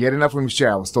 Vince, getting up from his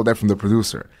chair. I was told that from the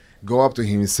producer. Go up to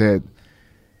him and said,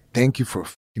 "Thank you for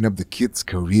f***ing up the kid's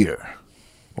career,"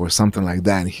 or something like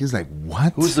that. And he's like,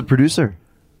 "What?" Who's the producer?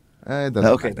 It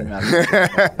doesn't matter.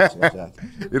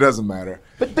 It doesn't matter.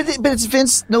 But it's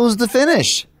Vince knows the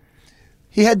finish.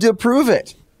 He had to approve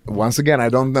it. Once again, I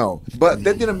don't know. But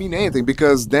that didn't mean anything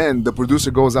because then the producer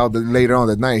goes out later on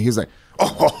that night. He's like,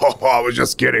 "Oh, I was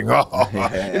just kidding." You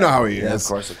know how he is. Yeah, of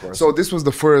course. So this was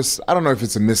the first, I don't know if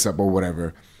it's a mix-up or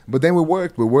whatever. But then we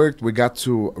worked. We got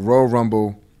to Royal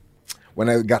Rumble. when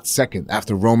I got second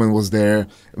after Roman was there.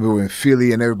 We were in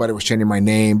Philly and everybody was chanting my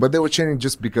name, but they were chanting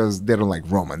just because they don't like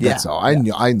Roman. That's all.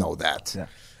 I know that. Yeah.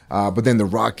 But then The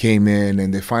Rock came in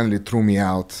and they finally threw me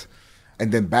out.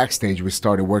 And then backstage, we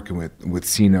started working with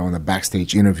Cena on a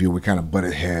backstage interview. We kind of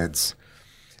butted heads.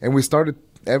 And we started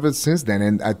ever since then.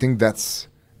 And I think that's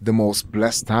the most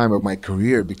blessed time of my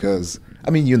career because,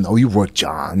 I mean, you work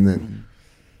Jon. And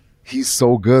he's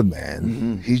so good, man.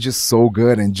 Mm-hmm. He's just so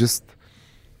good. And just,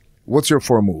 what's your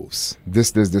 4 moves?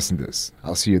 This, and this.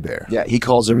 I'll see you there. Yeah, he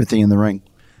calls everything in the ring.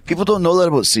 People don't know that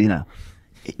about Cena.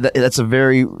 That's a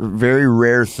very, very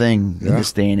rare thing in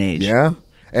this day and age. Yeah.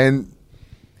 And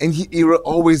he will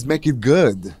always make it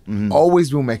good. Mm-hmm.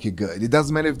 Always will make it good. It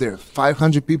doesn't matter if there are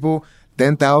 500 people,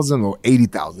 10,000 or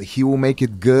 80,000. He will make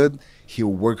it good.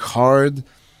 He'll work hard.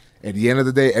 At the end of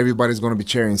the day, everybody's going to be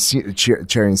cheering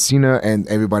Cena and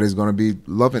everybody's going to be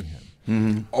loving him.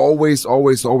 Mm-hmm. Always,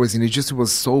 always, always. And it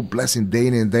was so blessing day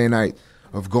in and day night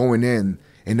of going in.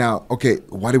 And now, okay,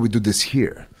 why did we do this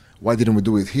here? Why didn't we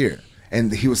do it here?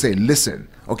 And he would say, listen,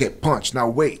 okay, punch, now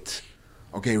wait.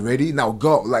 Okay, ready? Now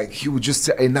go. Like, he would just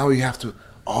say, and now you have to,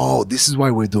 this is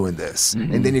why we're doing this.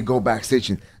 Mm-hmm. And then you go backstage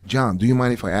and, Jon, do you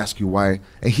mind if I ask you why?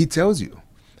 And he tells you.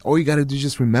 All you got to do is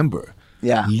just remember.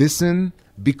 Yeah. Listen,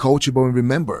 be coachable, and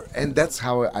remember. And that's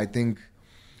how I think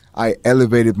I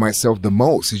elevated myself the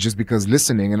most. It's just because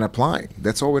listening and applying.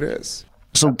 That's all it is.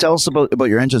 So tell us about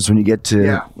your entrance when you get to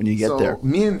there.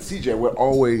 Me and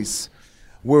CJ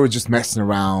we were just messing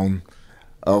around.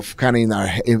 Of kind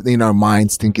of in our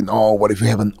minds thinking, what if we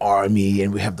have an army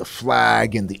and we have the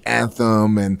flag and the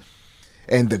anthem and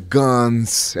the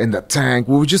guns and the tank?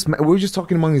 We were just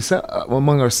talking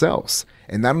among ourselves,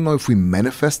 and I don't know if we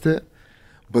manifested,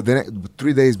 but then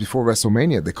 3 days before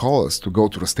WrestleMania, they call us to go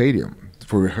to the stadium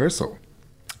for rehearsal.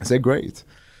 I said, great.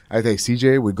 I take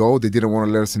CJ, we go. They didn't want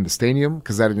to let us in the stadium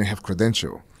because I didn't have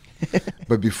credential.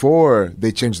 But before,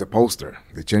 they changed the poster.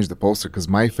 They changed the poster because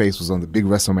my face was on the big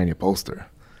WrestleMania poster.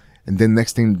 And then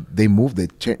next thing, they moved, they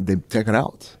take it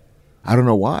out. I don't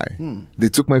know why. They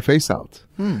took my face out.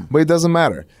 But it doesn't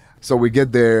matter. So we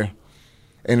get there,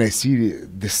 and I see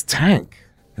this tank.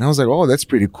 And I was like, that's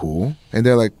pretty cool. And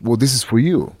they're like, well, this is for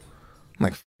you. I'm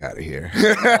like, out of here.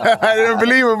 I didn't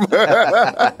believe him.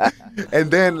 And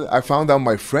then I found out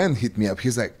my friend hit me up.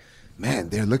 He's like, man,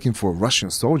 they're looking for Russian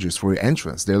soldiers for your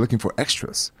entrance. They're looking for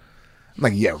extras. I'm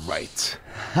like, yeah, right.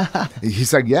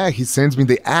 He's like, yeah, he sends me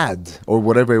the ad or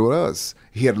whatever it was.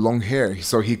 He had long hair,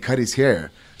 so he cut his hair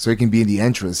so he can be in the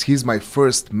entrance. He's my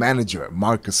first manager,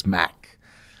 Marcus Mack.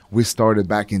 We started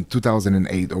back in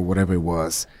 2008 or whatever it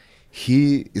was.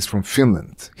 He is from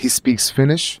Finland. He speaks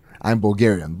Finnish. I'm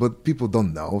Bulgarian, but people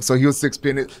don't know. So he was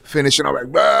Finnish, and I'm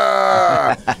like,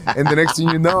 bah! And the next thing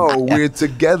you know, we're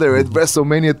together at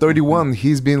WrestleMania 31.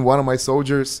 He's been one of my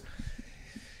soldiers.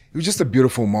 It was just a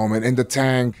beautiful moment. And the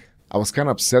tank, I was kind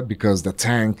of upset because the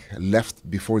tank left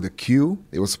before the cue.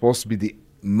 It was supposed to be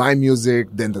my music,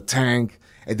 then the tank,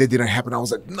 and that didn't happen. I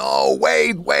was like, no,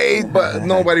 wait, but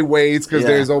nobody waits because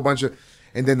there's a whole bunch of...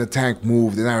 And then the tank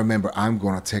moved, and I remember I'm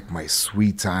going to take my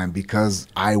sweet time because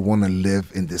I want to live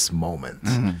in this moment.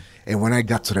 Mm-hmm. And when I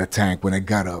got to that tank, when I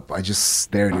got up, I just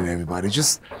stared at everybody.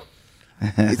 It's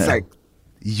like,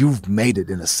 you've made it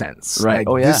in a sense. Right.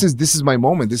 Like, this is my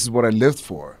moment. This is what I lived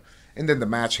for. And then the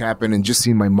match happened, and just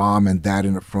seeing my mom and dad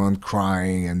in the front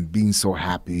crying and being so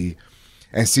happy.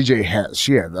 And CJ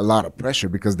she had a lot of pressure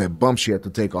because that bump she had to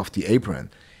take off the apron.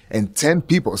 And 10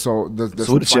 people. So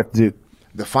what did she have to do?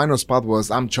 The final spot was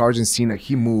I'm charging Cena.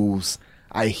 He moves.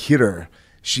 I hit her.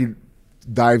 She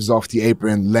dives off the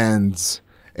apron, lands,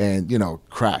 and,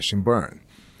 crash and burn.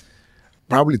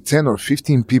 Probably 10 or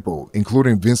 15 people,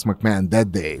 including Vince McMahon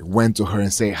that day, went to her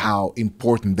and say how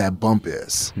important that bump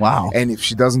is. Wow. And if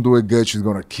she doesn't do it good, she's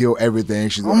going to kill everything.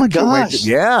 She's oh, my gosh.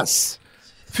 Yes.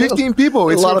 15 people.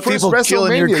 It's a lot of people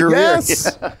killing your career.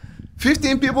 Yes.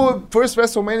 15 people, first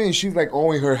WrestleMania, and she's like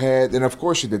owing her head. And of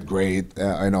course she did great.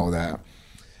 I know that.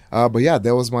 But yeah,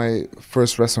 that was my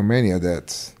first WrestleMania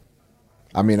that,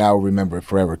 I'll remember it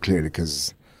forever clearly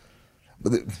because,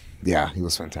 it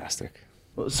was fantastic.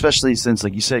 Well, especially since,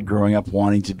 like you said, growing up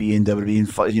wanting to be in WWE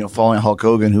and following Hulk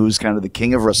Hogan, who was kind of the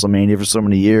king of WrestleMania for so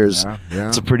many years. Yeah.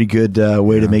 It's a pretty good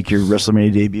way to make your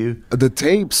WrestleMania debut. The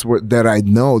tapes that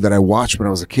I watched when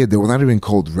I was a kid, they were not even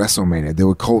called WrestleMania. They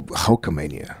were called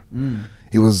Hulkamania.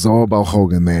 It was all about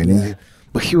Hogan, man. Yeah.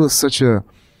 But he was such an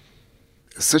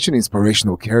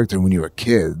inspirational character when you were a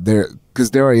kid.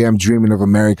 Because there I am dreaming of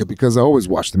America because I always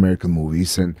watched American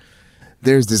movies, and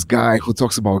there's this guy who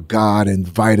talks about God and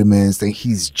vitamins, and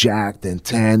he's jacked and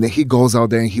tanned, and he goes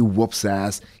out there and he whoops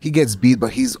ass. He gets beat,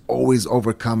 but he's always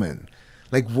overcoming.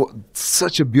 Like, what,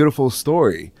 such a beautiful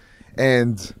story.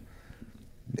 And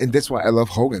that's why I love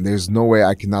Hogan. There's no way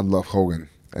I cannot love Hogan.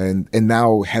 And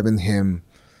now having him,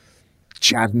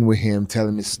 chatting with him,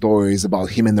 telling me stories about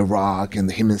him and The Rock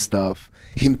and him and stuff.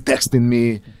 Him texting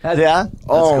me. Yeah? That's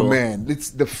oh, cool. man.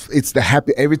 It's the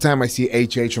happy. Every time I see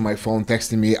HH on my phone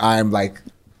texting me, I'm like,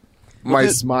 my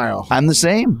smile. I'm the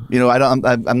same. You know,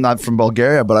 I'm not from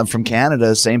Bulgaria, but I'm from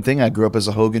Canada. Same thing. I grew up as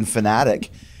a Hogan fanatic.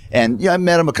 And yeah, I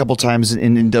met him a couple times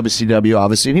in WCW,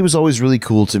 obviously, and he was always really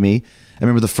cool to me. I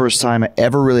remember the first time I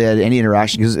ever really had any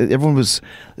interaction because it was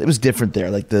different there.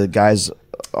 Like the guys,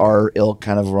 our ilk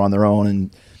kind of were on their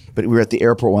own, but we were at the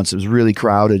airport once. It was really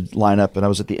crowded lineup, and I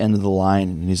was at the end of the line,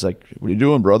 and he's like, "What are you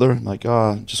doing, brother?" I'm like,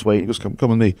 just wait. He goes, come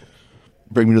with me.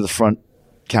 Bring me to the front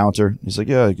counter. He's like,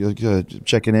 yeah,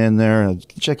 checking in there. And I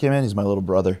check him in. He's my little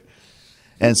brother.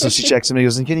 And so she checks him, and he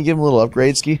goes, "Can you give him a little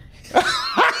upgrade, Ski?"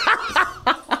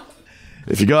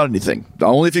 If you got anything,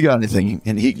 only if you got anything.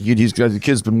 And he's got the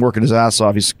kid's been working his ass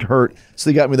off. He's hurt, so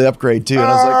he got me the upgrade too. And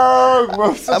I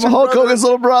was like, I'm a Hulk Hogan's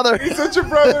little brother. He's such a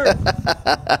brother.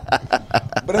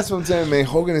 But that's what I'm saying, man.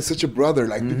 Hogan is such a brother.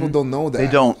 Like people don't know that. They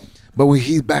don't. But when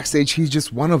he's backstage, he's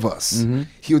just one of us.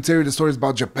 He would tell you the stories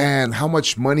about Japan, how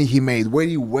much money he made, where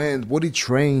he went, what he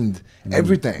trained,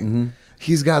 everything.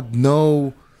 He's got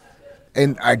no,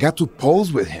 and I got to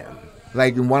pose with him.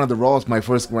 Like in one of the Raws,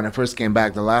 when I first came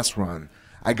back, the last run,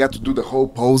 I got to do the whole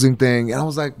posing thing, and I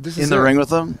was like, "This is in the ring with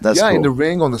them." That's cool. in the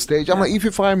ring on the stage. I'm like, if you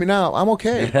fire me now, I'm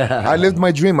okay. I lived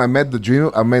my dream. I met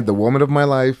the woman of my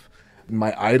life,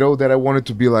 my idol that I wanted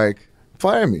to be like.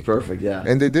 Fire me. Perfect, yeah.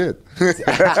 And they did.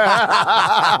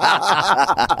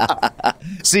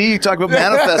 See, you talk about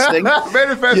manifesting.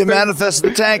 You manifested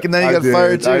the tank, and then you got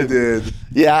fired too. I did.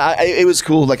 Yeah, it was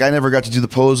cool. Like I never got to do the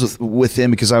pose with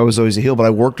him because I was always a heel, but I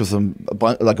worked with him a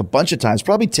bunch of times,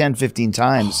 probably 10, 15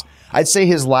 times. I'd say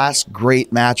his last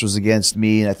great match was against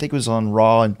me, and I think it was on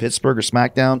Raw in Pittsburgh or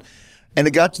SmackDown. And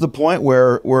it got to the point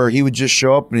where he would just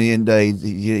show up, and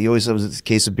he always had a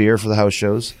case of beer for the house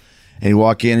shows, and he'd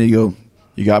walk in and he'd go,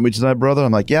 "You got me tonight, brother?"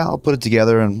 I'm like, "Yeah, I'll put it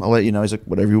together and I'll let you know." He's like,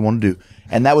 "Whatever you want to do."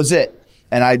 And that was it.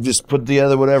 And I just put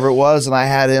together whatever it was, and I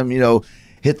had him,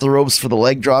 hit the ropes for the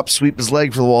leg drop, sweep his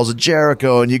leg for the walls of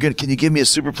Jericho, and can you give me a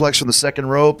superplex from the second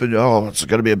rope? And it's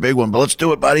going to be a big one, but let's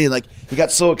do it, buddy. And like he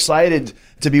got so excited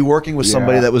to be working with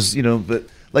somebody that was, but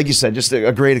like you said, just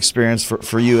a great experience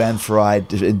for you and for I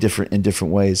in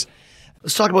different ways.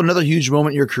 Let's talk about another huge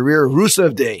moment in your career,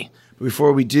 Rusev Day.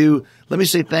 Before we do, let me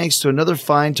say thanks to another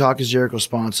fine Talk is Jericho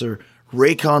sponsor,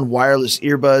 Raycon Wireless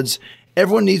Earbuds.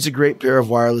 Everyone needs a great pair of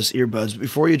wireless earbuds.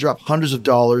 Before you drop hundreds of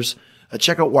dollars,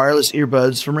 check out wireless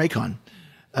earbuds from Raycon.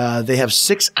 They have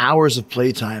 6 hours of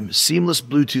playtime, seamless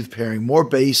Bluetooth pairing, more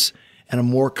bass, and a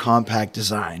more compact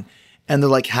design. And they're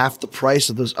like half the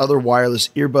price of those other wireless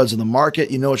earbuds in the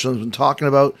market. You know which ones I'm talking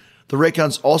about. The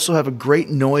Raycons also have a great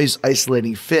noise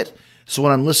isolating fit. So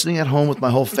when I'm listening at home with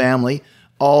my whole family,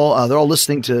 they're all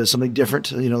listening to something different.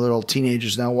 They're all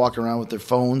teenagers now walking around with their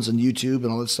phones and YouTube and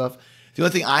all that stuff. The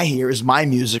only thing I hear is my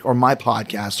music or my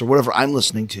podcast or whatever I'm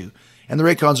listening to. And the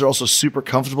Raycons are also super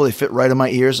comfortable. They fit right in my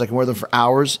ears. I can wear them for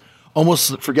hours.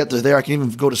 Almost forget they're there. I can even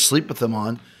go to sleep with them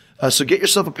on. So get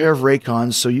yourself a pair of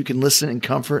Raycons so you can listen in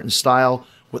comfort and style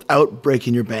without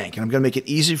breaking your bank. And I'm going to make it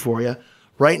easy for you.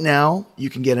 Right now,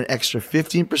 you can get an extra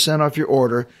 15% off your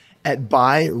order at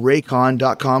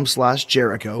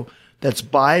buyraycon.com/Jericho. That's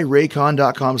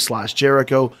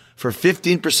buyraycon.com/Jericho for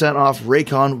 15% off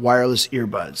Raycon wireless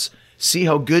earbuds. See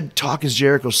how good Talk is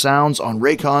Jericho sounds on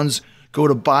Raycons. Go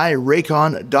to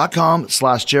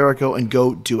buyraycon.com/Jericho and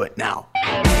go do it now.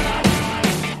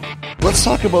 Let's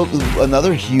talk about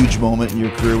another huge moment in your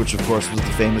career, which of course was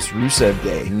the famous Rusev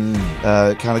Day.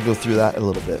 Kind of go through that a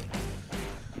little bit.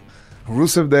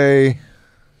 Rusev Day.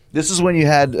 This is when you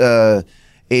had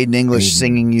Aiden English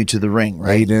singing you to the ring,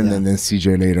 right? Aiden and then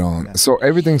CJ later on. Yeah. So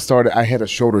everything started, I had a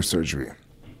shoulder surgery.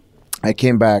 I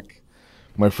came back.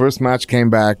 My first match came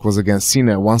back was against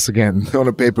Cena once again on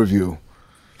a pay-per-view.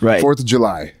 Right. 4th of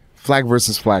July. Flag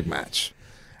versus flag match.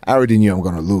 I already knew I'm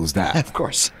going to lose that. Of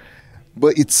course.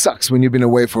 But it sucks when you've been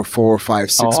away for 4, 5,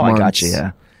 6 months. I got you,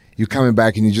 yeah. You're coming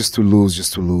back and you're just to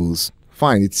lose.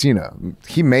 Fine, it's Cena.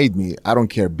 He made me. I don't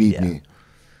care. Beat me.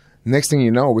 Next thing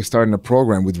you know, we're starting a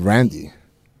program with Randy.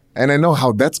 And I know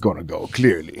how that's going to go,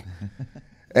 clearly.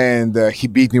 And he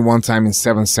beat me one time in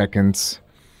 7 seconds.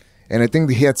 And I think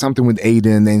that he had something with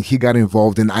Aiden, and he got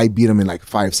involved, and I beat him in like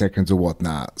 5 seconds or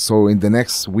whatnot. So in the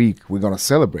next week, we're going to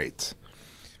celebrate.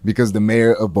 Because the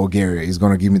mayor of Bulgaria is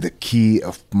going to give me the key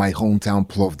of my hometown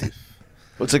Plovdiv.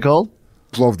 What's it called?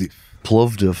 Plovdiv.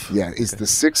 Plovdiv. Yeah, it's the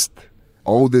 6th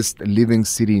oldest living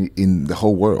city in the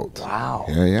whole world. Wow.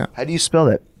 Yeah. How do you spell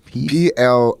that? Plovdiv.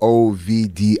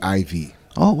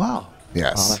 Oh, wow.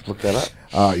 Yes. I'll have to look that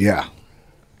up. Yeah.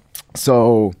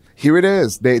 So here it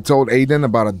is. They told Aiden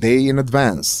about a day in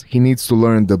advance. He needs to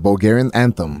learn the Bulgarian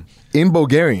anthem in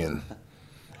Bulgarian.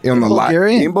 In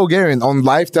Bulgarian on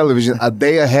live television a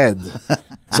day ahead.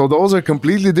 So those are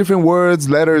completely different words,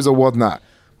 letters, or whatnot.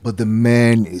 But the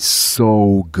man is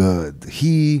so good.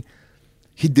 He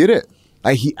did it.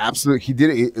 Like he did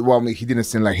it. Well, I mean, he didn't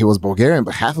seem like he was Bulgarian,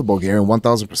 but half a Bulgarian,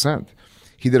 1,000%.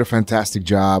 He did a fantastic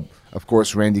job. Of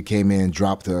course, Randy came in,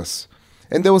 dropped us,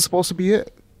 and that was supposed to be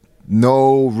it.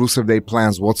 No Rusev Day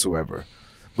plans whatsoever.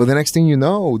 But the next thing you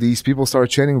know, these people started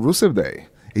chanting Rusev Day.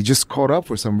 It just caught up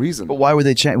for some reason. But why were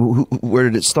they chanting? Where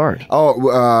did it start?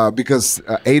 Oh, because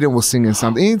Aiden was singing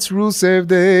something. It's Rusev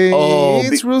Day.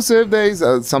 It's Rusev Day.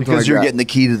 Something because like you're that. getting the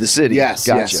key to the city. Yes,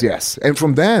 gotcha. yes. And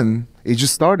from then, it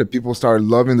just started. People started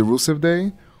loving the Rusev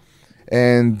Day.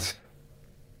 And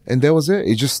that was it.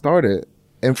 It just started.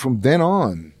 And from then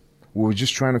on, we were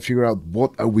just trying to figure out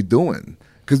what are we doing.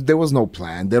 Because there was no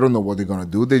plan. They don't know what they're going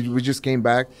to do. We just came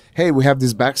back. Hey, we have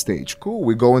this backstage. Cool.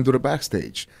 We go into the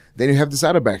backstage. Then you have this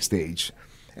other backstage.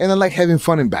 And I like having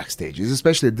fun in backstages,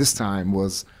 especially at this time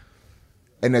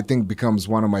and I think becomes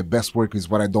one of my best work is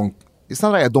it's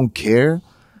not like I don't care,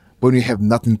 but when you have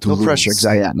nothing to lose. No pressure,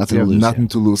 exactly. Nothing to lose. Nothing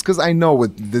to lose. Because I know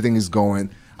what the thing is going.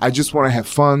 I just want to have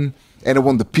fun, and I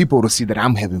want the people to see that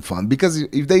I'm having fun. Because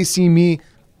if they see me,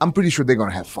 I'm pretty sure they're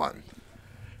going to have fun.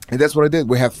 And that's what I did.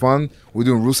 We had fun. We're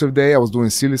doing Rusev Day. I was doing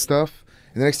silly stuff.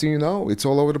 And the next thing you know, it's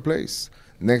all over the place.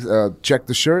 Next, check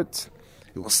the shirt.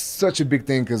 It was such a big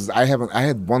thing because I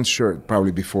had one shirt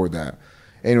probably before that.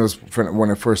 And it was when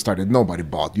I first started, nobody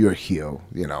bought. You're a heel,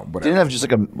 But Didn't have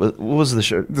just like what was the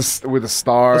shirt? With a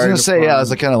star. I was going to say, yeah, it was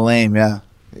like kind of lame, yeah.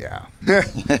 Yeah.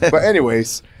 But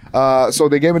anyways, so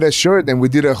they gave me that shirt and we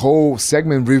did a whole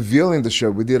segment revealing the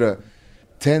shirt. We did a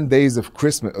 10 Days of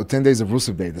Christmas, or 10 Days of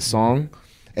Rusev Day, the song.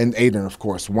 And Aiden, of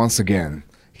course, once again,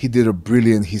 he did a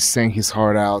brilliant, he sang his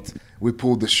heart out. We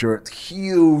pulled the shirt,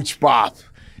 huge pop.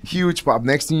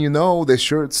 Next thing you know, the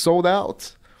shirt sold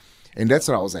out. And that's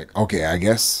when I was like, okay, I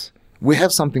guess we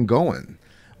have something going.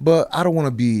 But I don't want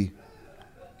to be,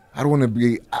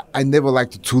 I never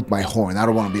like to toot my horn. I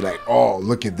don't want to be like, oh,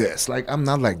 look at this. Like, I'm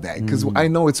not like that. Because I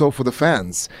know it's all for the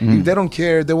fans. If they don't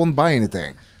care, they won't buy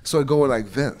anything. So I go like,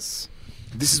 Vince,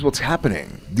 this is what's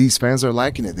happening. These fans are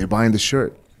liking it. They're buying the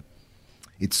shirt.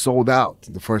 It sold out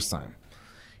the first time.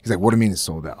 He's like, what do you mean it's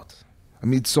sold out? I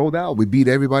mean, it's sold out. We beat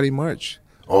everybody in March.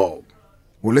 Oh,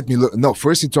 well, let me look. No,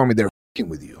 first he told me they're f***ing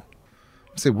with you.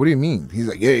 I said, what do you mean? He's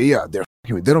like, yeah, they're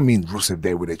f***ing with you. They don't mean Rusev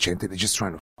Day where they chanted. They're just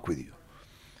trying to f*** with you.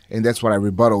 And that's what I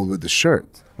rebutted with the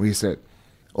shirt. Where he said,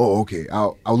 oh, okay,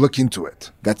 I'll look into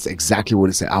it. That's exactly what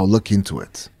he said. I'll look into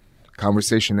it.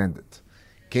 Conversation ended.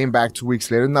 Came back 2 weeks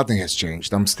later. Nothing has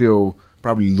changed. I'm still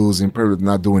probably losing, probably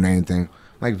not doing anything.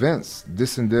 Like, Vince,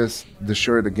 this and this, the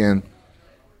shirt again.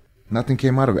 Nothing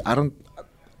came out of it.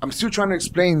 I'm still trying to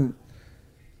explain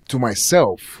to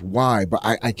myself why, but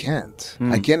I can't.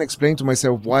 I can't explain to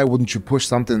myself why wouldn't you push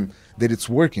something that it's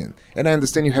working. And I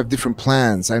understand you have different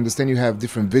plans. I understand you have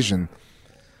different vision.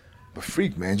 But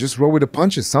freak, man, just roll with the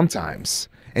punches sometimes.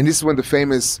 And this is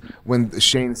when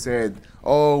Shane said,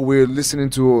 oh, we're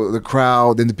listening to the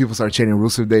crowd, and the people start chanting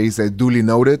Rusev Day. He said, duly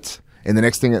noted. And the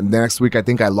next week, I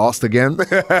think I lost again.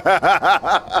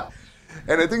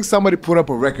 And I think somebody put up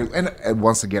a record. And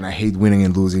once again, I hate winning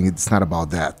and losing. It's not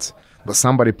about that. But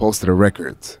somebody posted a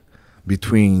record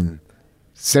between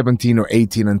 17 or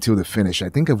 18 until the finish. I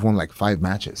think I've won like 5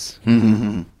 matches.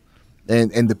 Mm-hmm.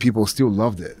 And the people still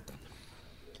loved it.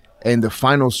 And the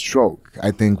final stroke, I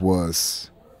think,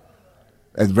 was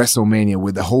at WrestleMania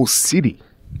with the whole city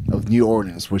of New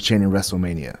Orleans were chanting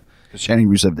WrestleMania. Chanting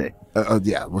Rusev Day.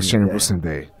 Yeah, we're chanting Rusev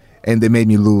Day. And they made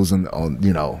me lose on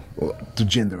to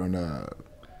Jinder in a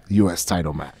U.S.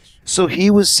 title match. So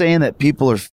he was saying that people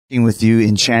are f***ing with you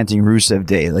in chanting Rusev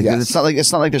Day. Like Yes. it's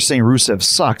not like they're saying Rusev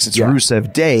sucks. It's Yeah.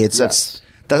 Rusev Day. Yes.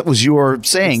 That was your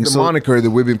saying. It's the moniker that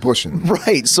we've been pushing.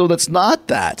 Right. So that's not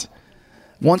that.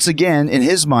 Once again, in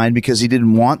his mind, because he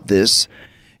didn't want this,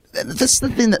 that's the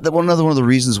thing that another one of the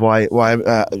reasons why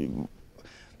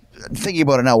thinking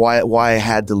about it now, why I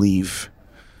had to leave.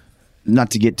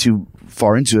 Not to get too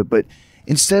far into it, but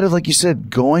instead of, like you said,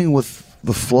 going with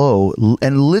the flow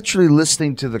and literally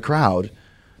listening to the crowd,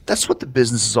 that's what the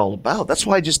business is all about. That's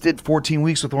why I just did 14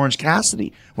 weeks with Orange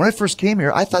Cassidy. When I first came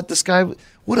here, I thought this guy,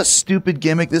 what a stupid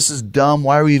gimmick. This is dumb.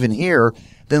 Why are we even here?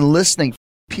 Then listening,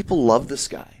 people love this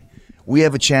guy. We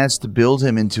have a chance to build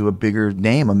him into a bigger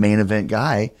name, a main event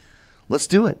guy. Let's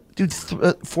do it. Dude,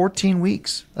 14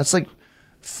 weeks. That's like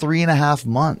 3.5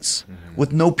 months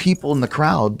with no people in the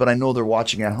crowd, but I know they're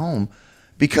watching at home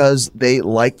because they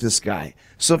like this guy.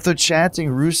 So if they're chanting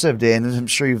Rusev Day, and I'm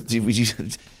sure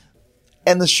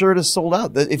and the shirt is sold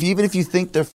out, that even if you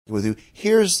think they're with you,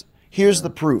 here's the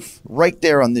proof right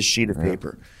there on this sheet of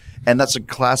paper. And that's a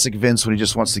classic Vince when he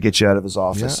just wants to get you out of his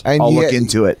office. And I'll look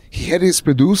into it. He had his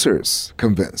producers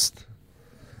convinced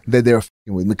that they're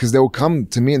f***ing with me because they will come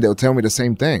to me and they'll tell me the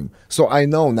same thing. So I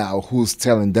know now who's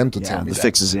telling them to tell me the that.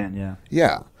 fix is in, yeah.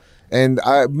 Yeah. And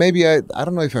I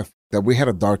don't know if that we had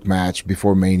a dark match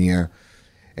before Mania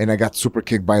and I got super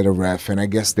kicked by the ref and I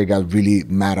guess they got really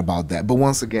mad about that. But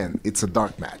once again, it's a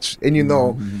dark match. And you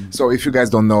know, so if you guys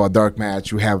don't know, a dark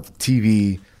match, you have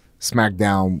TV,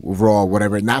 SmackDown, Raw,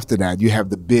 whatever. And after that, you have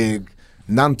the big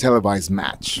non-televised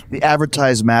match. The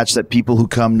advertised match that people who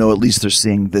come know at least they're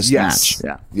seeing this match.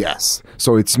 Yeah. Yes.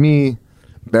 So it's me,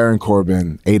 Baron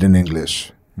Corbin, Aiden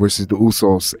English versus the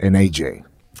Usos and AJ.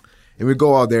 And we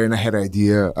go out there and I had an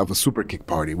idea of a super kick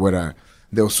party where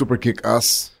they'll super kick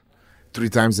us 3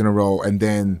 times in a row and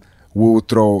then we'll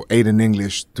throw Aiden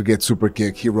English to get super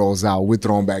kick. He rolls out. We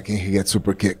throw him back and he gets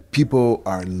super kick. People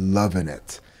are loving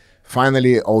it.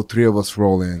 Finally, all 3 of us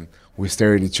roll in. We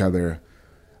stare at each other.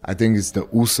 I think it's the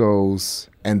Usos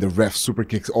and the ref super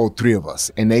kicks all 3 of us.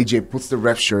 And AJ puts the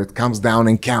ref shirt, comes down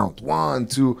and count. 1,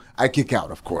 2. I kick out,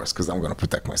 of course, because I'm going to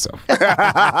protect myself.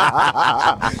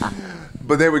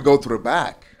 But then we go to the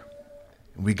back.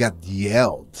 We got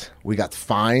yelled. We got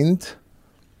fined.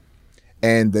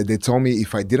 And they told me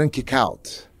if I didn't kick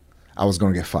out, I was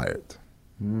going to get fired.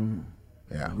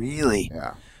 Yeah. Really?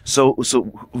 Yeah. So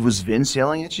was Vince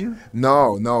yelling at you?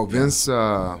 No. Vince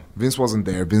wasn't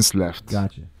there. Vince left.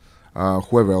 Gotcha.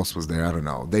 Whoever else was there, I don't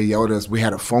know. They yelled at us. We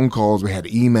had phone calls. We had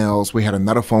emails. We had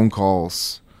another phone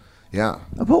calls. Yeah.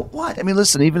 About what? I mean,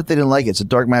 listen, even if they didn't like it, it's a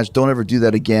dark match. Don't ever do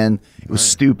that again. It was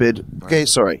stupid. Okay,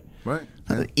 sorry. Right.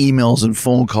 Emails and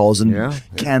phone calls and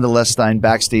clandestine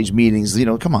backstage meetings. You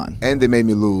know, come on. And they made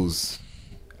me lose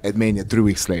at Mania 3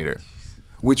 weeks later,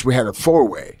 which we had a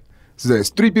 4-way. So there's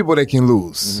 3 people that can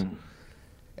lose.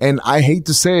 And I hate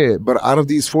to say it, but out of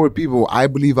these 4 people, I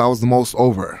believe I was the most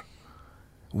over.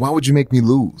 Why would you make me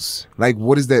lose? Like,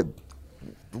 what is that?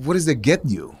 What does that get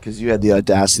you? Because you had the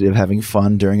audacity of having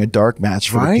fun during a dark match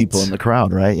for the people in the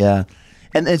crowd, right? Yeah.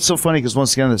 And it's so funny because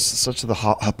once again, there's such the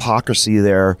hypocrisy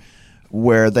there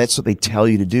where that's what they tell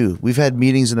you to do. We've had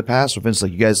meetings in the past where Vince's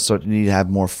like, you guys need to have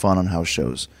more fun on house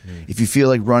shows. If you feel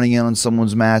like running in on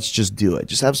someone's match, just do it.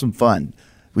 Just have some fun.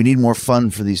 We need more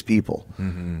fun for these people.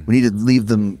 We need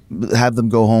to have them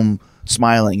go home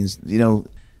smiling, you know,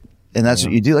 and that's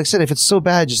what you do. Like I said, if it's so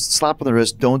bad, just slap on the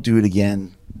wrist. Don't do it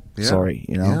again. Yeah. Sorry,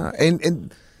 you know. Yeah.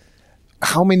 And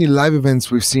how many live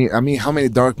events we've seen? I mean, how many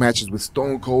dark matches with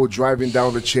Stone Cold driving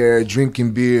down the chair,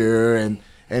 drinking beer,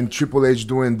 and Triple H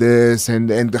doing this,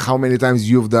 and how many times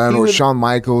you've done, or Shawn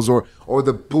Michaels, or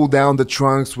the pull down the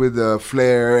trunks with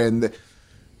Flair, and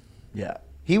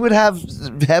he would have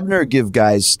Hebner give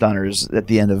guys stunners at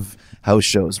the end of house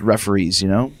shows, referees, you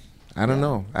know. I don't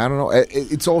know.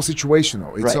 It's all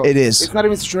situational. It is. It's not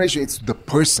even situation. It's the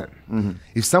person.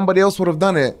 If somebody else would have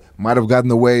done it, might have gotten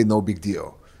away. No big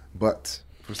deal. But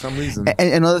for some reason,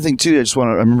 and another thing too, I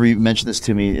remember you mentioned this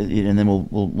to me, and then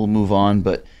we'll move on.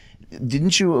 But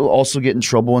didn't you also get in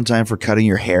trouble one time for cutting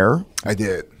your hair? I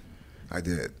did.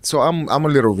 So I'm a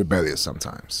little rebellious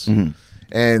sometimes,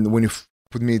 and when you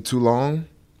with me too long,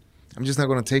 I'm just not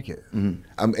going to take it.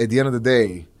 At the end of the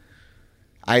day,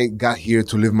 I got here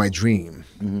to live my dream,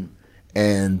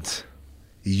 and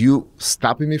you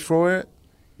stopping me for it,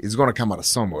 it's going to come out of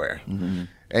somewhere.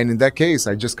 And in that case,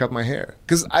 I just cut my hair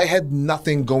because I had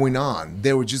nothing going on.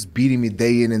 They were just beating me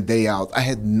day in and day out. I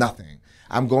had nothing.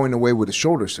 I'm going away with a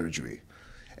shoulder surgery.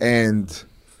 And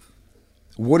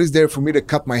what is there for me to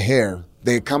cut my hair?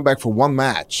 They come back for one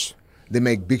match. They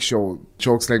make Big Show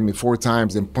chokeslam me 4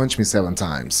 times and punch me 7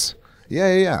 times.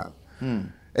 Yeah.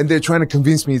 And they're trying to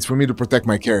convince me it's for me to protect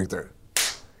my character.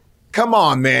 Come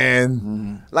on,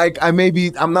 man. Like,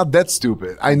 I'm not that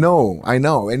stupid. I know.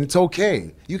 And it's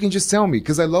okay. You can just tell me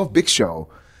because I love Big Show.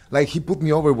 Like, he put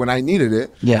me over when I needed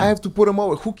it. Yeah. I have to put him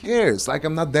over. Who cares? Like,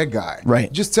 I'm not that guy.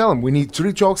 Right. Just tell him we need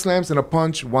 3 choke slams and a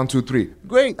punch. 1, 2, 3.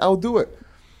 Great. I'll do it.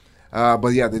 But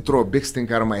yeah, they throw a big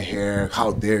stink out of my hair.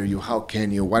 How dare you? How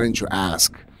can you? Why didn't you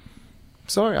ask?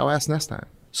 Sorry, I'll ask next time.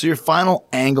 So your final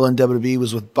angle in WWE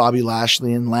was with Bobby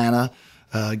Lashley and Lana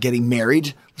getting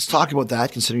married. Let's talk about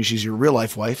that, considering she's your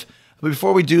real-life wife. But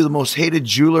before we do, the most hated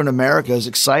jeweler in America is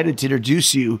excited to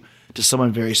introduce you to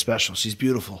someone very special. She's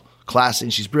beautiful, classy,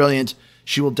 and she's brilliant.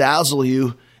 She will dazzle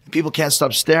you, and people can't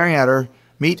stop staring at her.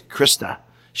 Meet Krista.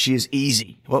 She is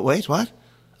easy. What?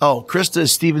 Oh, Krista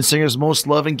is Steven Singer's most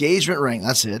loved engagement ring.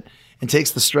 That's it. And takes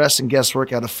the stress and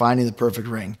guesswork out of finding the perfect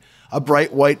ring. A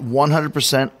bright white,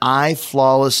 100% eye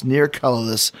flawless, near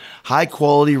colorless, high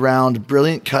quality round,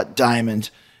 brilliant cut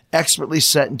diamond, expertly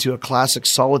set into a classic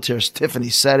solitaire Tiffany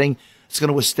setting. It's going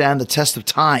to withstand the test of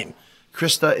time.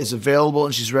 Krista is available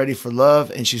and she's ready for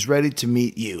love and she's ready to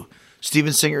meet you.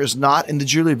 Steven Singer is not in the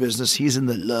jewelry business. He's in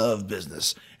the love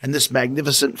business. And this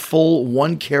magnificent full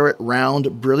 1 carat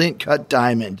round, brilliant cut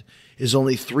diamond is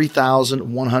only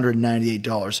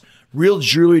 $3,198. Real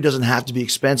jewelry doesn't have to be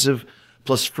expensive,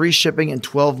 plus free shipping and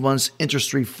 12 months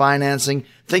interest-free financing.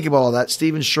 Think about all that.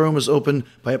 Steven's showroom is open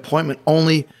by appointment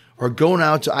only, or go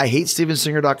now to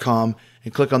IHateStevenSinger.com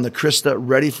and click on the Krista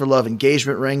Ready for Love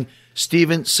engagement ring.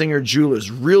 Steven Singer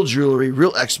Jewelers, real jewelry,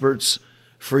 real experts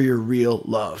for your real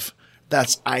love.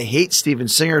 That's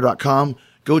IHateStevenSinger.com.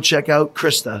 Go check out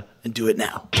Krista and do it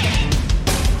now.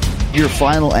 Your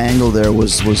final angle there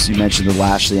was you mentioned the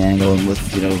Lashley angle, and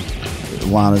with, you know,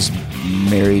 Lana's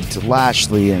married to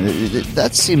Lashley, and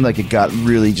that seemed like it got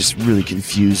really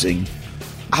confusing.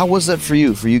 How was that for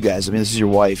you guys? I mean, this is your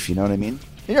wife, you know what I mean?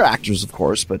 And you're actors, of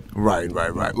course, but... Right.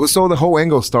 Well, so the whole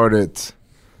angle started,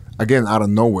 again, out of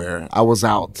nowhere. I was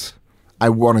out. I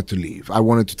wanted to leave. I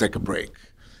wanted to take a break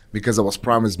because I was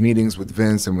promised meetings with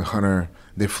Vince and with Hunter.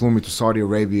 They flew me to Saudi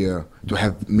Arabia to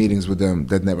have meetings with them.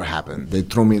 That never happened. They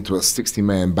threw me into a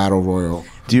 60-man battle royal.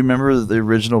 Do you remember the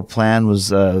original plan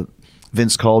was...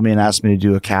 Vince called me and asked me to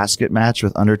do a casket match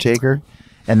with Undertaker,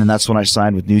 and then that's when I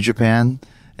signed with New Japan.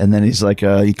 And then he's like,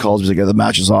 he calls me, he's like, the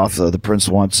match is off. The Prince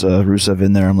wants Rusev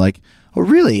in there. I'm like, oh,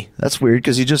 really? That's weird,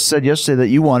 because you just said yesterday that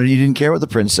you didn't care what the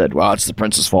Prince said. Well, it's the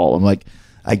Prince's fault. I'm like,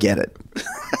 I get it.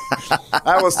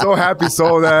 I was so happy.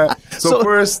 So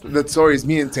first, the story is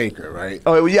me and Taker, right?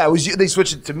 Oh, yeah, it was you. They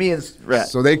switched it to me.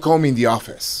 So they call me in the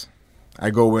office. I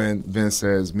go in. Vince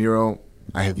says, Miro,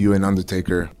 I have you and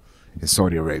Undertaker in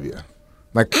Saudi Arabia.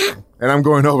 Like, and I'm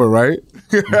going over, right?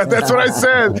 That's what I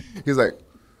said. He's like,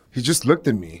 he just looked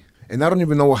at me, and I don't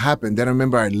even know what happened. Then I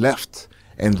remember I left,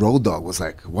 and Road Dogg was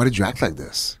like, why did you act like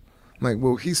this? I'm like,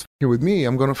 well, he's f***ing with me.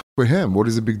 I'm going to f*** with him. What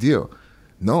is the big deal?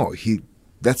 No,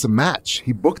 that's a match.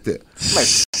 He booked it. I'm like,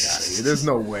 there's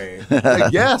no way.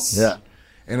 Like, yes. Yeah.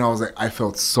 And I was like, I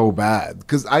felt so bad,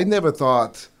 because I never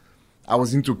thought I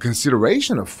was into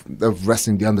consideration of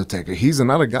wrestling The Undertaker. He's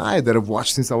another guy that I've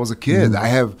watched since I was a kid. I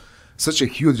have such a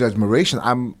huge admiration.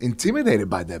 I'm intimidated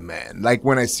by that man. Like,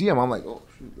 when I see him, I'm like, oh,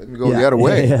 shoot, let me go the other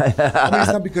way. I mean,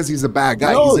 it's not because he's a bad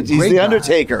guy. No, he's the guy.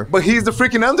 Undertaker. But he's the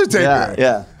freaking Undertaker.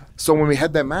 Yeah. So when we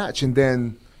had that match, and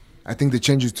then I think they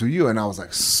changed it to you, and I was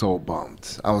like so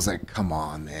bummed. I was like, come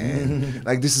on, man.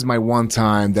 Like, this is my one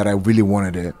time that I really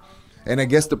wanted it. And I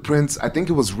guess the Prince, I think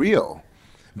it was real.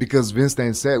 Because Vince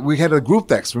then said, we had a group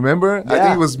text, remember? Yeah. I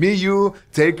think it was me, you,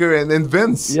 Taker, and then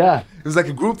Vince. Yeah. It was like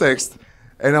a group text.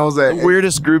 And I was like... The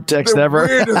weirdest group text ever.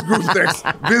 Weirdest group text.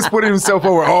 Vince put himself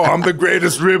over, oh, I'm the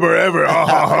greatest ribber ever.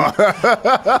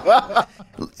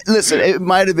 Listen, it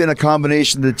might have been a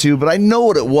combination of the two, but I know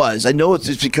what it was. I know it's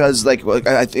just because, like,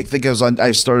 I think I was on.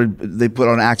 They put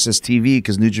on Access TV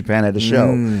because New Japan had a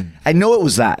show. I know it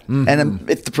was that, and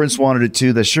if the Prince wanted it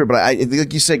too, that's sure. But I think,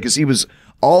 like you said, because he was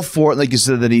all for it. Like you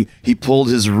said, that he pulled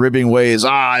his ribbing ways.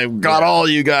 I got all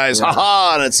you guys,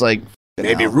 haha! And it's like,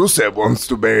 maybe Rusev wants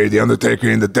to bury The Undertaker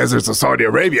in the deserts of Saudi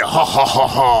Arabia. Ha ha ha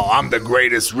ha! I'm the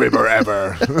greatest ribber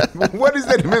ever. What does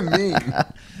that even mean?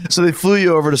 So they flew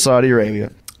you over to Saudi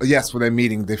Arabia. Yes, for that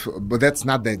meeting. But that's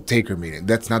not the Taker meeting.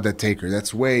 That's not the Taker.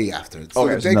 That's way after. So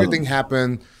the Taker thing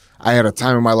happened. I had a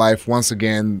time in my life. Once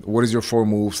again, what is your 4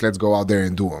 moves? Let's go out there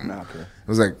and do them. Okay. It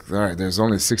was like, all right, there's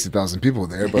only 60,000 people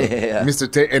there. But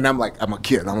Mr. Taker, and I'm like, I'm a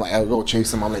kid. I'm like, I'll go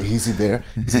chase him. I'm like, is he there?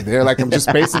 Is he there? Like, I'm just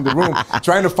pacing the room,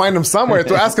 trying to find him somewhere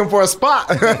to ask him for a spot.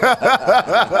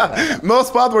 No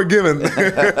spot were given.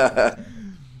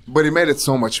 But he made it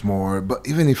so much more. But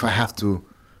even if I have to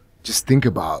just think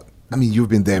about, I mean, you've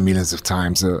been there millions of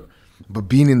times, but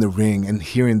being in the ring and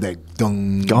hearing that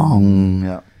dong,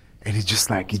 yeah. And it just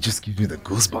gives me the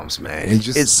goosebumps, man.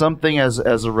 It's something as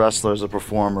a wrestler, as a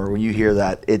performer, when you hear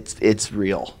that, it's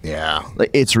real. Yeah.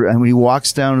 Like, it's real. And when he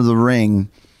walks down to the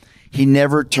ring, he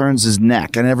never turns his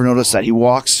neck. I never noticed that. He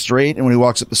walks straight, and when he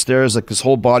walks up the stairs, like, his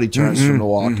whole body turns from the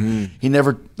walk. He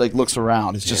never, like, looks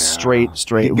around. It's just straight.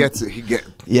 He gets it.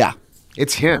 Yeah.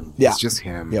 It's him. Yeah. It's just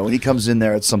him. Yeah, when he comes in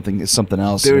there, it's something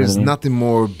else. There is nothing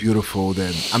more beautiful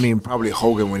than, I mean, probably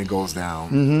Hogan when he goes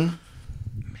down.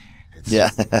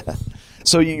 Yeah.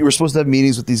 So you were supposed to have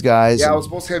meetings with these guys? Yeah, I was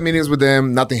supposed to have meetings with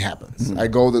them. Nothing happens. I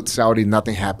go to Saudi.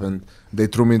 Nothing happened. They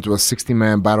threw me into a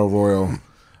 60-man battle royal.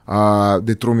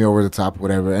 They threw me over the top,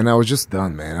 whatever. And I was just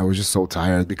done, man. I was just so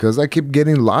tired because I keep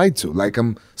getting lied to. Like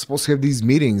I'm supposed to have these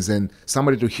meetings and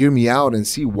somebody to hear me out and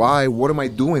see why, what am I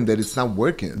doing that it's not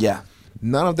working? Yeah.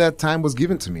 None of that time was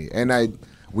given to me. And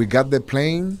we got the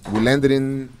plane, we landed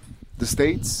in the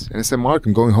States, and I said, Mark,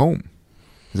 I'm going home.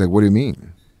 He's like, what do you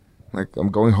mean? Like,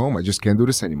 I'm going home. I just can't do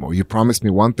this anymore. You promised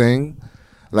me one thing.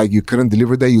 Like, you couldn't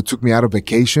deliver that. You took me out of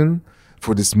vacation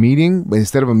for this meeting, but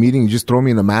instead of a meeting, you just throw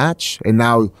me in a match, and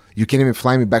now you can't even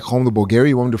fly me back home to Bulgaria.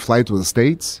 You want me to fly to the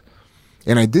States?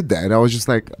 And I did that. I was just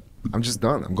like, I'm just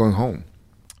done. I'm going home.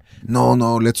 No,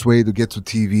 let's wait to get to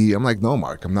TV. I'm like, no,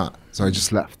 Mark, I'm not. So I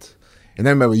just left. And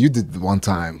then I remember you did one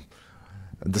time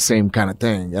the same kind of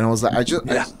thing. And I was like,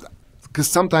 because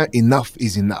sometimes enough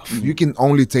is enough. Mm-hmm. You can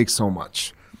only take so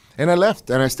much. And I left,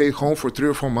 and I stayed home for 3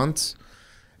 or 4 months.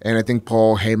 And I think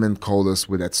Paul Heyman called us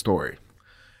with that story.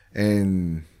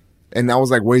 And I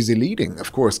was like, where is he leading?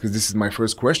 Of course, because this is my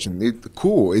first question.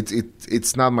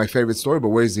 It's not my favorite story, but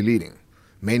where is he leading?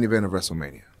 Main event of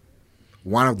WrestleMania.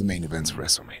 One of the main events of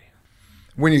WrestleMania.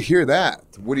 When you hear that,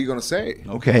 what are you going to say?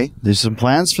 Okay, there's some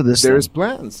plans for this. There's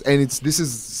plans. And this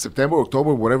is September,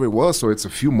 October, whatever it was, so it's a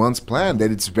few months plan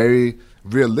that it's very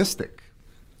realistic.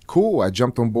 Cool, I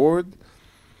jumped on board.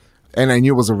 And I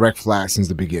knew it was a red flag since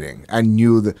the beginning. I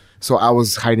knew so I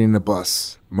was hiding in the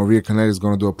bus. Maria Canelli is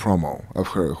going to do a promo of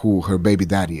who her baby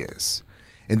daddy is.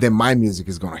 And then my music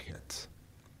is going to hit.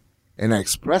 And I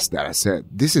expressed that. I said,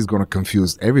 this is going to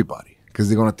confuse everybody because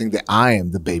they're going to think that I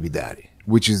am the baby daddy,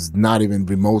 which is not even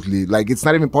remotely, like it's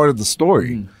not even part of the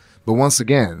story. Mm. But once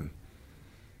again,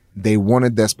 they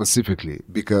wanted that specifically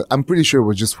because I'm pretty sure it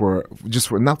was just for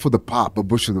not for the pop,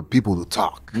 but for the people to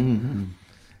talk. Mm-hmm.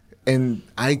 And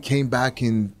I came back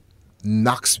in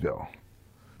Knoxville.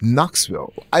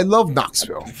 I love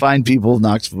Knoxville. Fine people,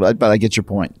 Knoxville, but I get your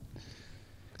point.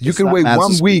 You can wait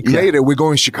 1 week later, we're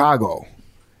going to Chicago.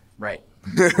 Right.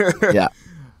 Yeah.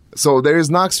 So there is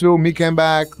Knoxville, me came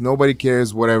back, nobody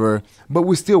cares, whatever. But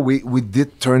we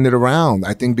did turn it around.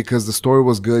 I think because the story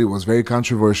was good, it was very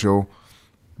controversial.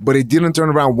 But it didn't turn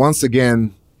around once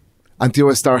again until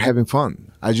I started having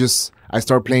fun. I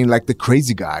started playing like the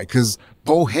crazy guy because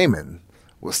Paul Heyman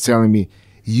was telling me,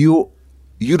 you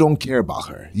don't care about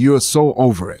her. You're so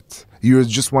over it. You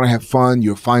just want to have fun.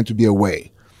 You're fine to be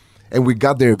away. And we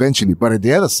got there eventually. But at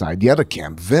the other side, the other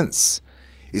camp, Vince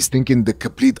is thinking the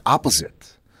complete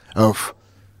opposite of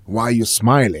why you're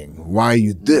smiling, why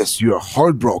you this, you're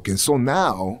heartbroken. So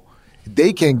now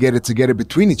they can't get it together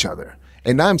between each other.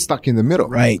 And I'm stuck in the middle.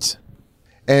 Right.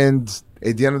 And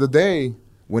at the end of the day,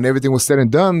 when everything was said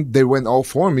and done, they went all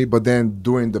for me. But then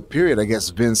during the period, I guess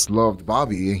Vince loved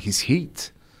Bobby and his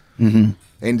heat. Mm-hmm.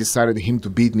 And decided him to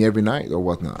beat me every night or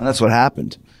whatnot. And that's what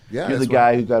happened. Yeah, you're the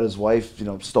guy who got his wife,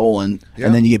 stolen,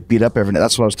 and then you get beat up every night.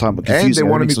 That's what I was talking about. And they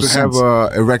wanted me to have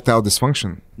erectile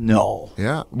dysfunction. No.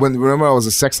 Yeah. Remember I was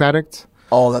a sex addict?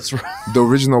 Oh, that's right. The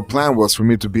original plan was for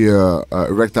me to be a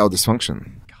erectile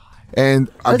dysfunction. And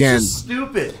again, that's just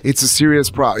stupid. It's a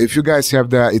serious problem. If you guys have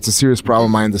that, it's a serious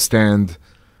problem, I understand.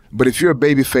 But if you're a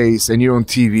baby face and you're on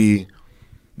TV,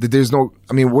 that there's no,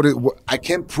 I mean, what I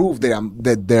can't prove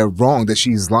that they're wrong, that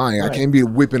she's lying. Right. I can't be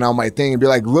whipping out my thing and be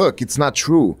like, look, it's not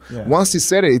true. Yeah. Once he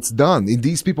said it, it's done. In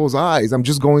these people's eyes, I'm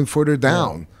just going further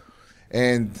down.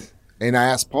 Yeah. And I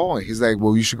asked Paul, and he's like,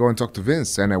 well, you should go and talk to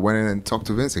Vince. And I went in and talked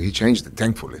to Vince, and he changed it,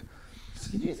 thankfully.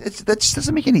 That just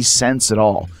doesn't make any sense at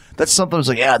all. That's something that's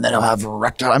like, yeah, and then I'll have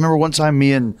erectile. I remember one time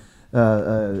me and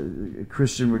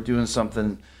Christian were doing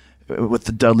something with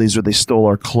the Dudleys where they stole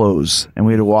our clothes and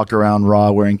we had to walk around Raw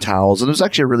wearing towels. And it was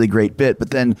actually a really great bit.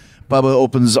 But then Bubba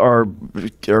opens our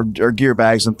gear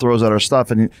bags and throws out our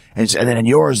stuff. And then in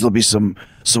yours, there'll be some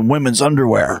women's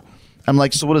underwear. I'm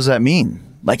like, so what does that mean?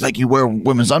 Like you wear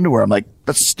women's underwear? I'm like,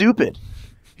 that's stupid.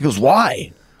 He goes,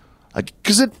 why? Like,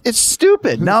 because it's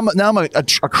stupid. Now I'm a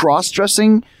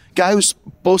cross-dressing guy who's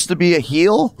supposed to be a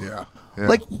heel. Yeah. Yeah.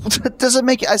 Like, does it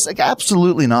make it? I was like,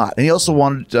 absolutely not. And he also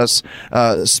wanted us,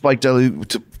 Spike Dudley,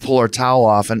 to pull our towel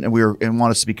off and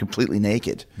want us to be completely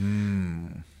naked.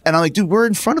 Mm. And I'm like, dude, we're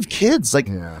in front of kids. Like,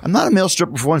 I'm not a male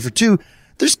stripper for one. For two,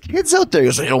 there's kids out there. He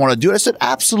goes, you don't want to do it? I said,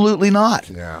 absolutely not.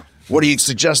 Yeah. What do you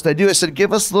suggest I do? I said,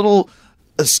 give us little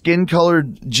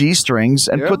skin-colored G-strings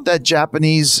and put that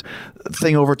Japanese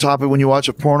thing over top of it when you watch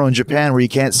a porno in Japan where you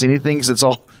can't see anything because it's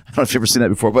all, I don't know if you've ever seen that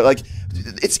before, but like,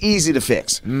 it's easy to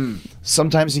fix. Mm.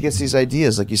 Sometimes he gets these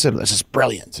ideas, like you said, this is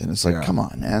brilliant. And it's like, come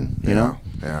on, man. You know?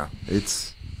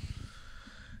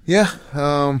 Yeah.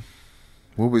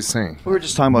 What were we saying? We were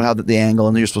just talking about how the angle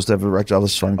and you're supposed to have erectile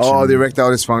dysfunction. Oh, the erectile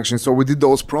dysfunction. So we did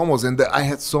those promos and I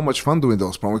had so much fun doing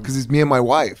those promos because it's me and my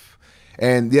wife.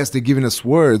 And yes, they're giving us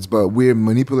words, but we're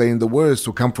manipulating the words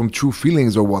to come from true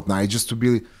feelings or whatnot. Just to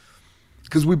be,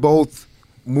 because we both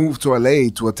moved to LA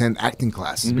to attend acting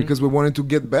classes because we wanted to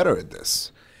get better at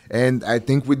this. And I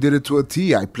think we did it to a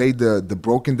T. I played the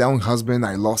broken down husband.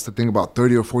 I lost, I think, about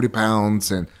 30 or 40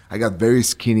 pounds, and I got very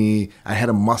skinny. I had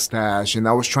a mustache, and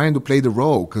I was trying to play the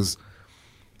role because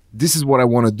this is what I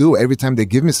want to do. Every time they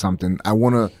give me something, I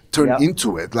want to turn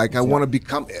into it. Like, I want to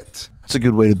become it. It's a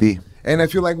good way to be. And I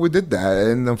feel like we did that.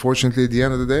 And unfortunately, at the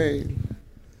end of the day,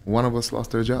 one of us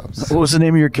lost their jobs. What was the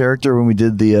name of your character when we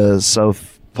did the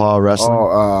Southpaw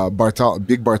Wrestling?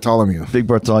 Big Bartholomew. Big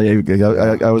Bartholomew.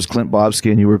 I was Clint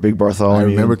Bobsky and you were Big Bartholomew. I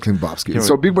remember Clint Bobsky.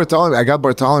 So Big Bartholomew, I got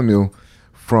Bartholomew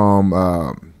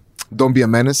from Don't Be a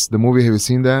Menace, the movie. Have you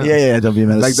seen that? Yeah, Don't Be a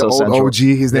Menace. Like the old OG,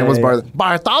 his name was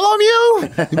Bartholomew.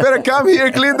 You better come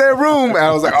here, clean that room. And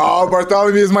I was like, oh,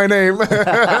 Bartholomew is my name.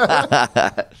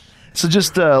 So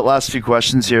just last few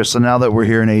questions here. So now that we're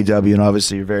here in AEW, and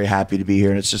obviously you're very happy to be here,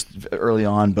 and it's just early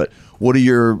on, but what are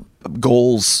your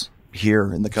goals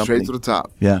here in the company? Straight to the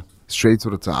top. Yeah. Straight to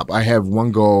the top. I have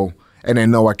one goal, and I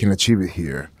know I can achieve it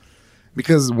here.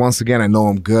 Because once again, I know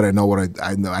I'm good. I know what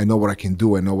I know what I can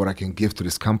do. I know what I can give to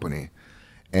this company.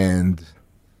 And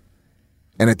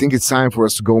I think it's time for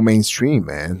us to go mainstream,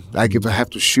 man. Like, if I have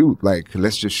to shoot, like,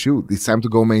 let's just shoot. It's time to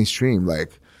go mainstream.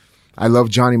 Like, I love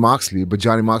Jon Moxley, but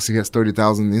Jon Moxley has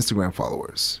 30,000 Instagram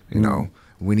followers. You know,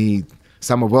 we need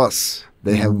some of us.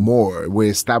 They have more. We're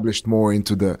established more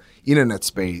into the internet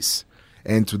space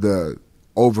and to the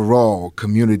overall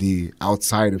community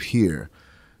outside of here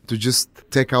to just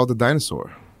take out the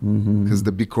dinosaur because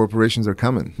the big corporations are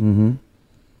coming.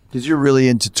 Because you're really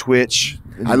into Twitch.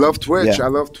 I love Twitch. Yeah. I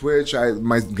love Twitch.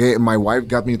 My wife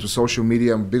got me into social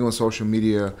media. I'm big on social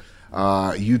media,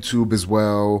 YouTube as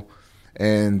well.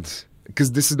 And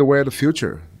because this is the way of the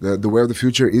future. The way of the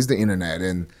future is the internet,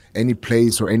 and any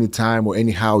place or any time or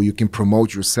anyhow you can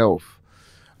promote yourself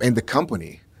and the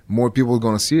company. More people are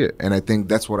going to see it. And I think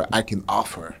that's what I can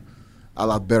offer a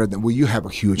lot better than, well, you have a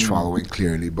huge following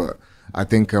clearly, but I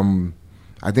think I'm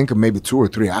maybe 2 or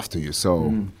 3 after you.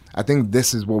 So I think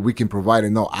this is what we can provide,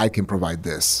 and no, I can provide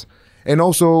this. And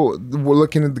also, we're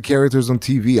looking at the characters on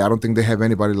TV. I don't think they have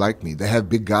anybody like me. They have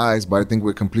big guys, but I think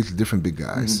we're completely different big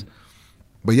guys.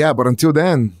 But yeah, but until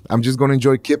then, I'm just going to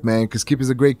enjoy Kip, man, because Kip is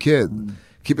a great kid.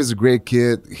 Kip is a great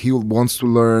kid. He wants to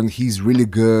learn. He's really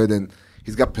good, and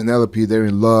he's got Penelope. They're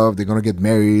in love. They're going to get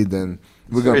married, and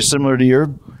we're Very similar to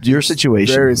your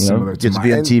situation. Very similar to Get to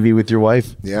be on TV with your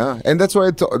wife. Yeah, and that's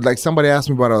why like somebody asked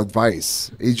me about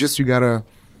advice. It's just you gotta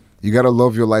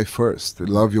love your life first,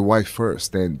 love your wife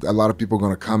first, and a lot of people are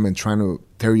gonna come and trying to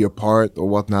tear you apart or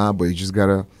whatnot, but you just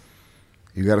gotta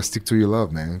stick to your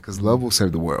love, man, because love will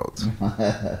save the world.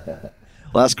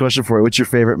 Last question for you: what's your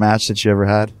favorite match that you ever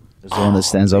had? Is there one that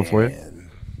stands out for you?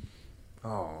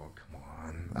 Oh, come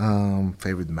on.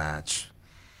 Favorite match.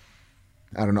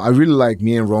 I don't know. I really like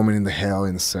me and Roman in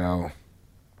the Cell.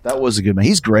 That was a good man.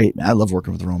 He's great, man. I love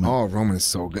working with Roman. Oh, Roman is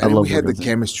so good. I love we had the working with him.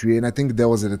 chemistry, and I think that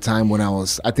was at a time when I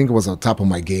think it was on top of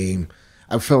my game.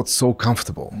 I felt so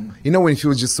comfortable. You know when you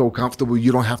feel just so comfortable,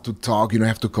 you don't have to talk, you don't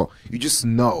have to call. You just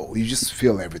know. You just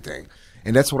feel everything.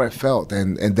 And that's what I felt.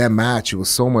 And that match, it was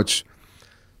so much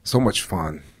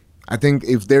fun. I think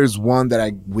if there's one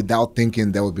that without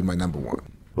thinking, that would be my number one.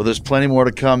 Well, there's plenty more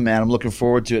to come, man. I'm looking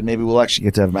forward to it. Maybe we'll actually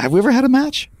get to have we ever had a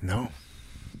match? No.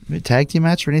 A tag team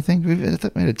match or anything? I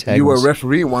thought we had a tag. You were a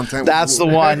referee one time. That's the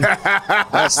one.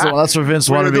 That's the one. That's what Vince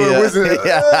wanted to be.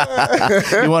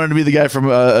 Yeah. He wanted to be the guy from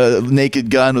Naked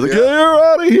Gun. With you're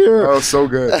out of here. Oh, so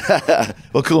good.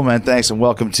 Well, cool, man. Thanks, and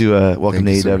welcome to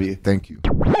AEW. Thank you.